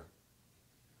failure.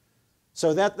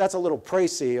 So that's a little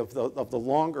précis of the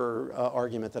longer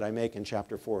argument that I make in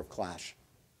Chapter 4 of Clash.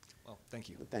 Well, thank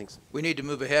you. Thanks. We need to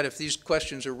move ahead. If these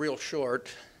questions are real short,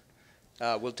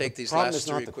 we'll take these last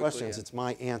three quickly. The problem is not the questions, it's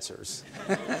my answers.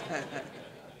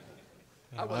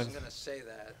 I wasn't going to say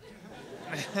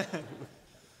that.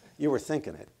 You were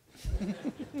thinking it.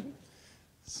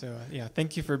 So, yeah,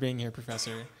 thank you for being here,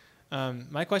 Professor.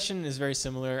 My question is very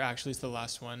similar, actually, to the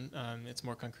last one. It's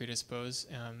more concrete, I suppose.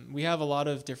 We have a lot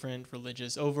of different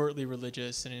overtly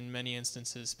religious, and in many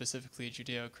instances, specifically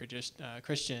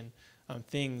Judeo-Christian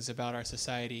things about our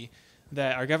society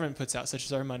that our government puts out, such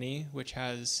as our money, which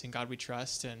has "In God We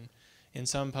Trust," and in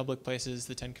some public places,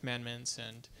 the Ten Commandments,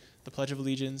 and the Pledge of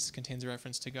Allegiance contains a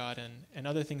reference to God, and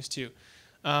other things too.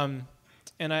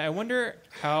 And I wonder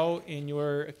how, in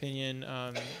your opinion,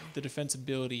 the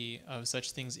defensibility of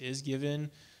such things is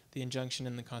given the injunction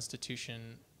in the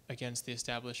Constitution against the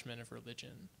establishment of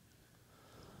religion.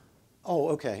 Oh,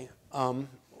 okay.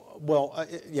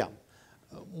 Yeah.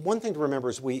 One thing to remember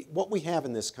is what we have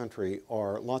in this country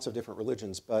are lots of different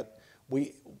religions, but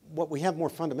what we have more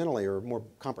fundamentally or more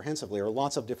comprehensively are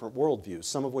lots of different worldviews,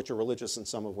 some of which are religious and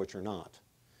some of which are not.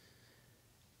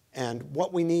 And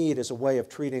what we need is a way of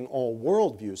treating all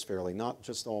worldviews fairly, not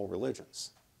just all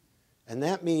religions. And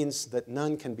that means that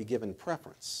none can be given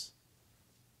preference,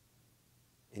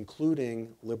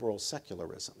 including liberal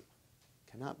secularism.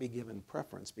 Cannot be given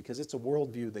preference because it's a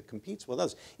worldview that competes with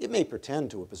others. It may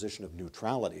pretend to a position of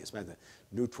neutrality, it's maybe the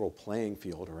neutral playing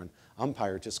field or an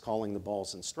umpire just calling the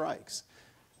balls and strikes.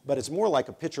 But it's more like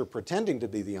a pitcher pretending to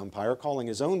be the umpire, calling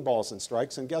his own balls and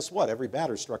strikes, and guess what? Every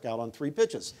batter struck out on 3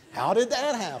 pitches. How did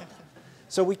that happen?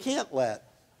 So we can't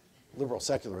let liberal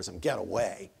secularism get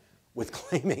away with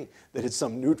claiming that it's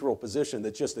some neutral position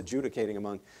that's just adjudicating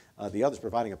among the others,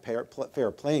 providing a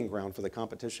fair playing ground for the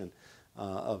competition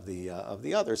of the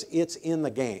others. It's in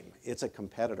the game. It's a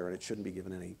competitor, and it shouldn't be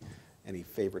given any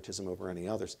favoritism over any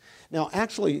others. Now,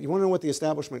 actually, you want to know what the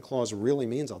Establishment Clause really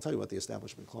means? I'll tell you what the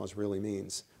Establishment Clause really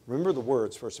means. Remember the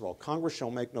words, first of all: Congress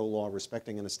shall make no law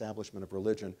respecting an establishment of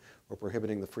religion or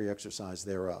prohibiting the free exercise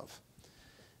thereof.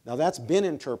 Now, that's been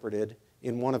interpreted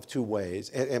in one of two ways,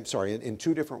 in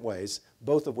two different ways,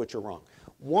 both of which are wrong.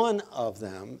 One of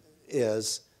them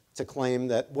is to claim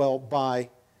that, well, by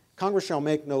Congress shall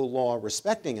make no law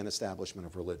respecting an establishment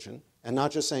of religion, and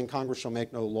not just saying Congress shall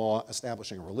make no law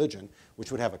establishing a religion,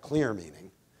 which would have a clear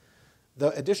meaning. The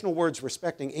additional words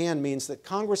respecting and means that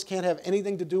Congress can't have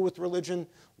anything to do with religion,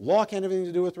 law can't have anything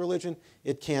to do with religion,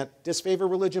 it can't disfavor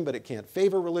religion, but it can't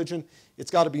favor religion.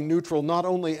 It's got to be neutral not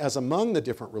only as among the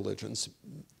different religions,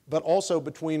 but also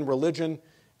between religion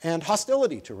and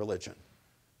hostility to religion,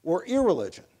 or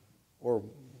irreligion, or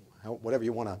whatever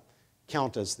you want to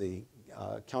count as the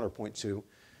counterpoint to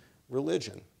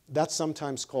religion. That's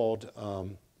sometimes called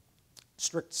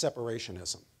strict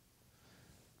separationism.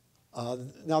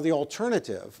 Now, the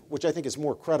alternative, which I think is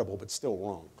more credible but still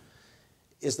wrong,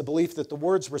 is the belief that the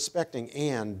words respecting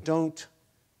and don't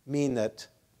mean that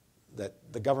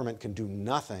the government can do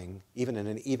nothing, even in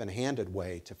an even-handed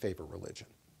way, to favor religion.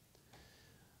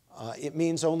 It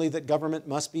means only that government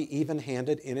must be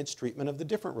even-handed in its treatment of the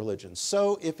different religions.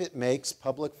 So if it makes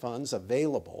public funds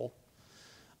available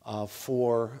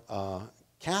for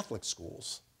Catholic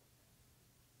schools,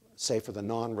 say for the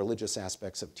non-religious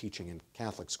aspects of teaching in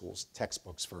Catholic schools,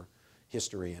 textbooks for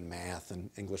history and math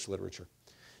and English literature,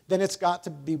 then it's got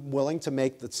to be willing to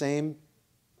make the same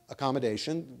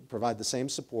accommodation, provide the same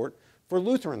support for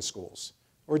Lutheran schools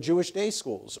or Jewish day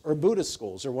schools or Buddhist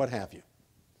schools or what have you.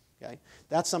 Okay?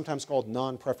 That's sometimes called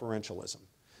non-preferentialism.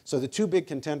 So the two big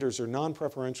contenders are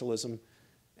non-preferentialism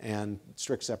and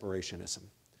strict separationism.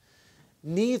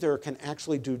 Neither can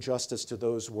actually do justice to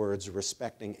those words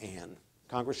respecting and.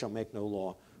 Congress shall make no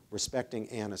law respecting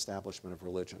an establishment of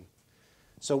religion.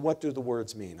 So what do the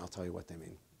words mean? I'll tell you what they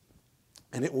mean.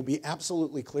 And it will be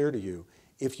absolutely clear to you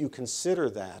if you consider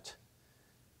that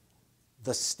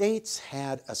the states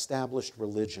had established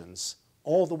religions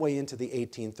all the way into the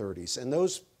 1830s. And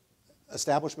those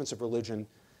establishments of religion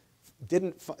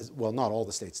didn't, well, not all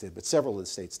the states did, but several of the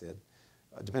states did,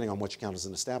 depending on what you count as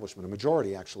an establishment. A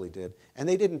majority actually did. And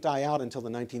they didn't die out until the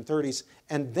 1930s.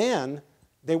 And then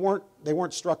they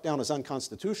weren't struck down as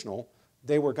unconstitutional.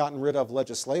 They were gotten rid of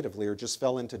legislatively or just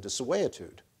fell into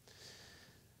desuetude.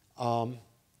 The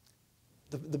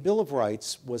Bill of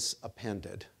Rights was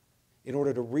appended in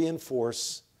order to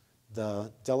reinforce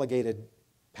the delegated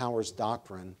powers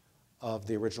doctrine of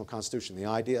the original Constitution, the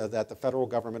idea that the federal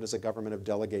government is a government of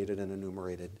delegated and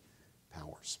enumerated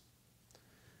powers.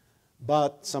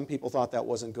 But some people thought that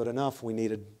wasn't good enough. We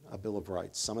needed a Bill of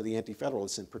Rights. Some of the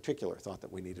anti-federalists in particular thought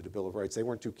that we needed a Bill of Rights. They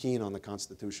weren't too keen on the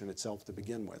Constitution itself to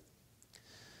begin with.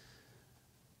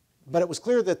 But it was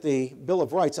clear that the Bill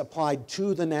of Rights applied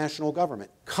to the national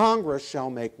government. Congress shall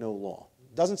make no law.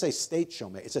 It doesn't say states shall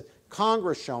make. It said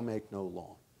Congress shall make no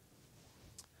law.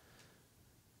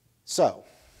 So,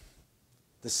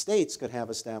 the states could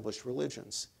have established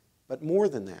religions. But more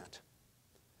than that,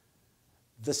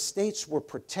 the states were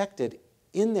protected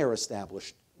in their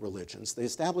established religions. The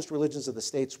established religions of the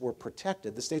states were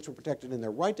protected. The states were protected in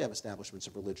their right to have establishments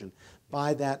of religion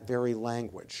by that very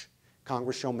language.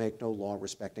 Congress shall make no law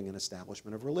respecting an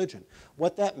establishment of religion.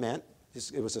 What that meant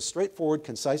is it was a straightforward,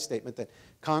 concise statement that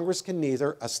Congress can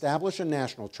neither establish a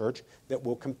national church that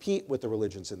will compete with the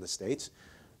religions in the states,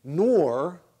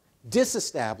 nor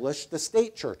disestablish the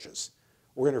state churches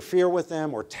or interfere with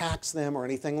them or tax them or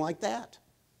anything like that.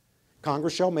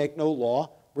 Congress shall make no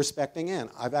law respecting and.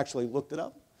 I've actually looked it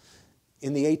up.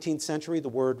 In the 18th century, the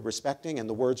word respecting and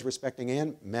the words respecting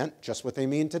and meant just what they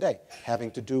mean today, having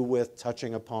to do with,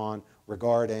 touching upon,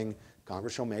 regarding.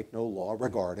 Congress shall make no law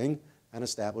regarding an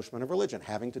establishment of religion,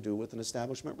 having to do with an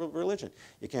establishment of religion.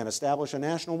 You can't establish a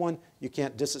national one. You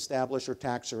can't disestablish or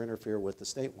tax or interfere with the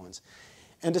state ones.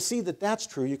 And to see that that's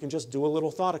true, you can just do a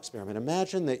little thought experiment.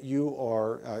 Imagine that you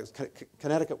are,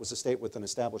 Connecticut was a state with an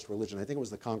established religion. I think it was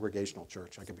the Congregational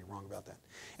Church. I could be wrong about that.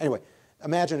 Anyway,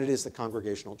 imagine it is the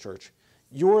Congregational Church.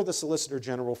 You're the Solicitor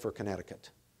General for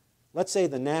Connecticut. Let's say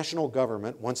the national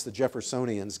government, once the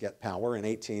Jeffersonians get power in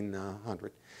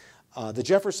 1800, the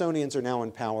Jeffersonians are now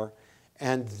in power,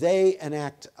 and they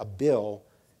enact a bill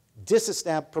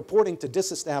purporting to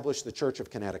disestablish the Church of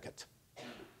Connecticut.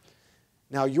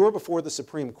 Now, you're before the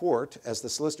Supreme Court as the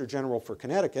Solicitor General for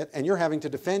Connecticut, and you're having to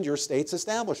defend your state's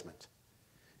establishment.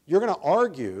 You're going to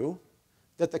argue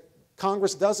that the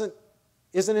Congress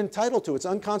isn't entitled to, it's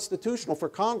unconstitutional for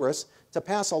Congress to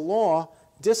pass a law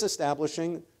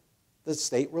disestablishing the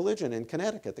state religion in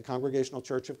Connecticut, the Congregational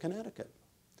Church of Connecticut.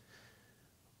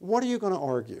 What are you going to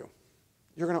argue?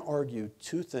 You're going to argue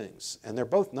two things, and they're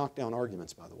both knockdown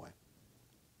arguments, by the way.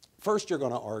 First, you're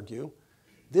going to argue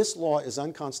this law is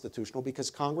unconstitutional because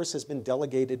Congress has been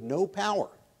delegated no power.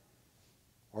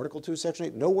 Article 2, Section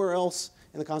 8, nowhere else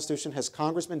in the Constitution has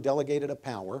Congress been delegated a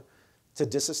power to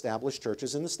disestablish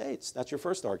churches in the states. That's your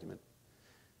first argument.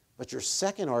 But your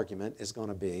second argument is going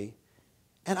to be,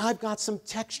 and I've got some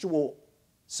textual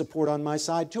support on my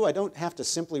side too. I don't have to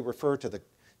simply refer to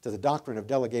the doctrine of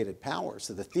delegated powers,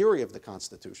 to the theory of the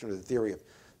Constitution, or the theory of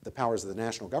the powers of the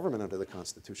national government under the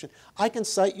Constitution. I can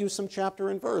cite you some chapter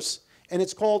and verse, and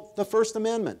it's called the First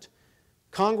Amendment.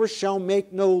 Congress shall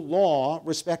make no law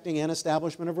respecting an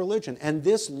establishment of religion. And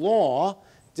this law,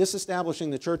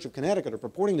 disestablishing the Church of Connecticut, or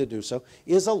purporting to do so,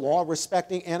 is a law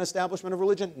respecting an establishment of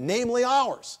religion, namely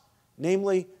ours,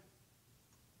 namely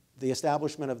the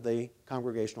establishment of the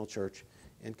Congregational Church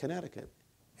in Connecticut.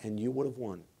 And you would have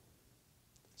won.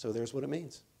 So there's what it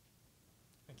means.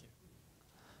 Thank you.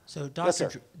 So, Yes,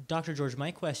 Dr. George,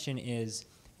 my question is,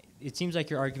 it seems like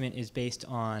your argument is based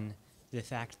on the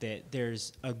fact that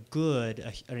there's a good,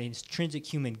 an intrinsic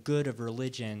human good of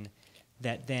religion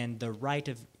that then the right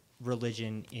of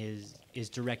religion is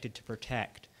directed to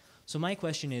protect. So my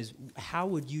question is, how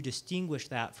would you distinguish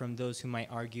that from those who might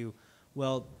argue,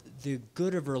 well, the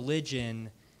good of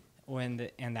religion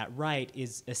and that right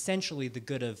is essentially the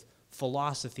good of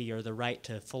philosophy, or the right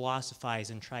to philosophize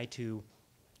and try to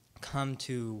come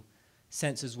to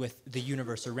senses with the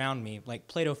universe around me. Like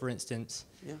Plato, for instance,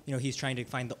 he's trying to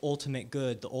find the ultimate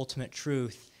good, the ultimate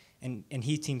truth, and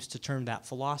he seems to term that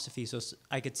philosophy. So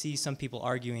I could see some people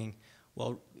arguing,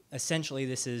 well, essentially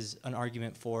this is an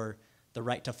argument for the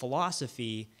right to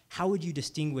philosophy. How would you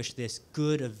distinguish this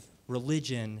good of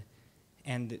religion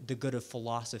and the good of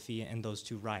philosophy and those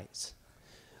two rights?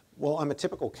 Well, I'm a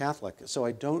typical Catholic, so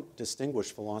I don't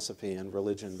distinguish philosophy and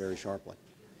religion very sharply.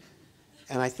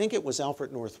 And I think it was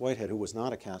Alfred North Whitehead, who was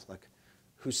not a Catholic,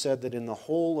 who said that in the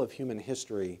whole of human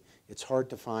history, it's hard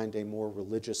to find a more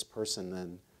religious person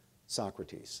than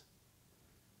Socrates.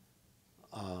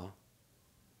 I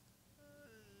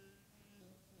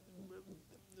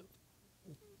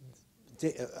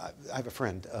have a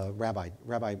friend,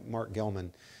 Rabbi Mark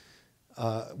Gelman,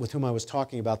 with whom I was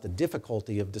talking about the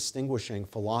difficulty of distinguishing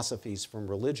philosophies from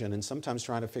religion, and sometimes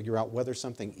trying to figure out whether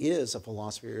something is a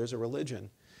philosophy or is a religion.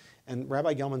 And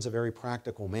Rabbi Gelman's a very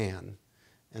practical man,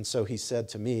 and so he said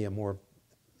to me, a more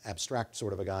abstract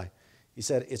sort of a guy, he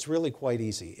said, it's really quite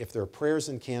easy. If there are prayers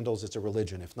and candles, it's a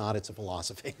religion. If not, it's a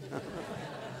philosophy.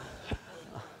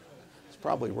 He's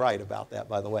probably right about that,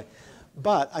 by the way.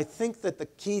 But I think that the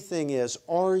key thing is,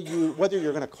 whether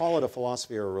you're going to call it a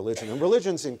philosophy or a religion, and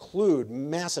religions tend to include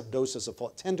massive doses of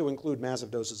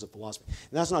philosophy. And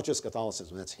that's not just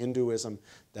Catholicism, that's Hinduism,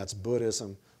 that's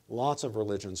Buddhism. Lots of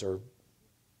religions are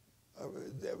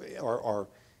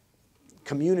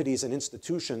communities and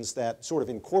institutions that sort of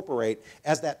incorporate,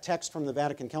 as that text from the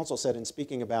Vatican Council said in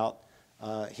speaking about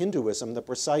Hinduism, the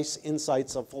precise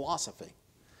insights of philosophy.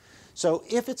 So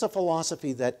if it's a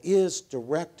philosophy that is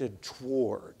directed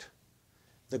toward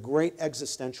the great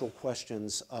existential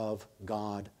questions of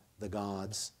God, the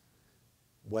gods,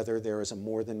 whether there is a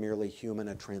more than merely human,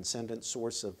 a transcendent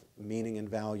source of meaning and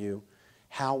value,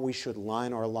 how we should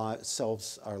line our lives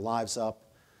up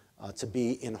to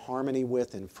be in harmony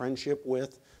with, in friendship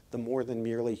with, the more than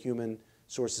merely human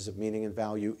sources of meaning and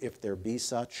value, if there be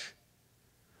such,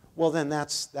 well then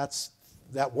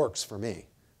that works for me.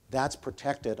 That's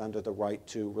protected under the right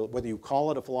to, whether you call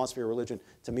it a philosophy or religion,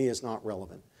 to me is not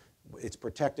relevant. It's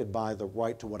protected by the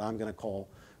right to what I'm going to call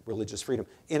religious freedom.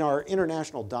 In our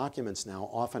international documents now,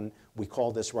 often we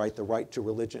call this right the right to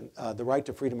religion, the right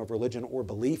to freedom of religion or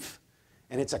belief,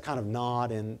 and it's a kind of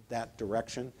nod in that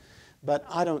direction. But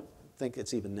I don't think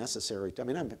it's even necessary to, I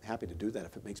mean, I'm happy to do that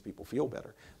if it makes people feel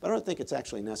better, but I don't think it's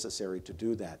actually necessary to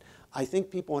do that. I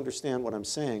think people understand what I'm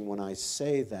saying when I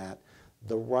say that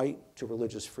the right to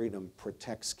religious freedom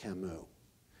protects Camus.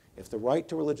 If the right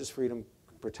to religious freedom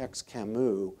protects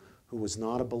Camus, who was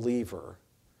not a believer,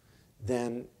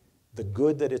 then the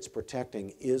good that it's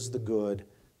protecting is the good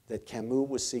that Camus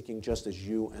was seeking just as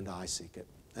you and I seek it.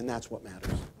 And that's what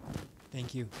matters.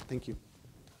 Thank you. Thank you.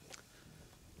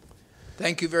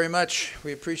 Thank you very much.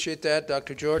 We appreciate that,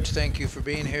 Dr. George. Thank you for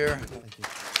being here. Thank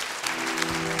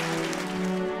you.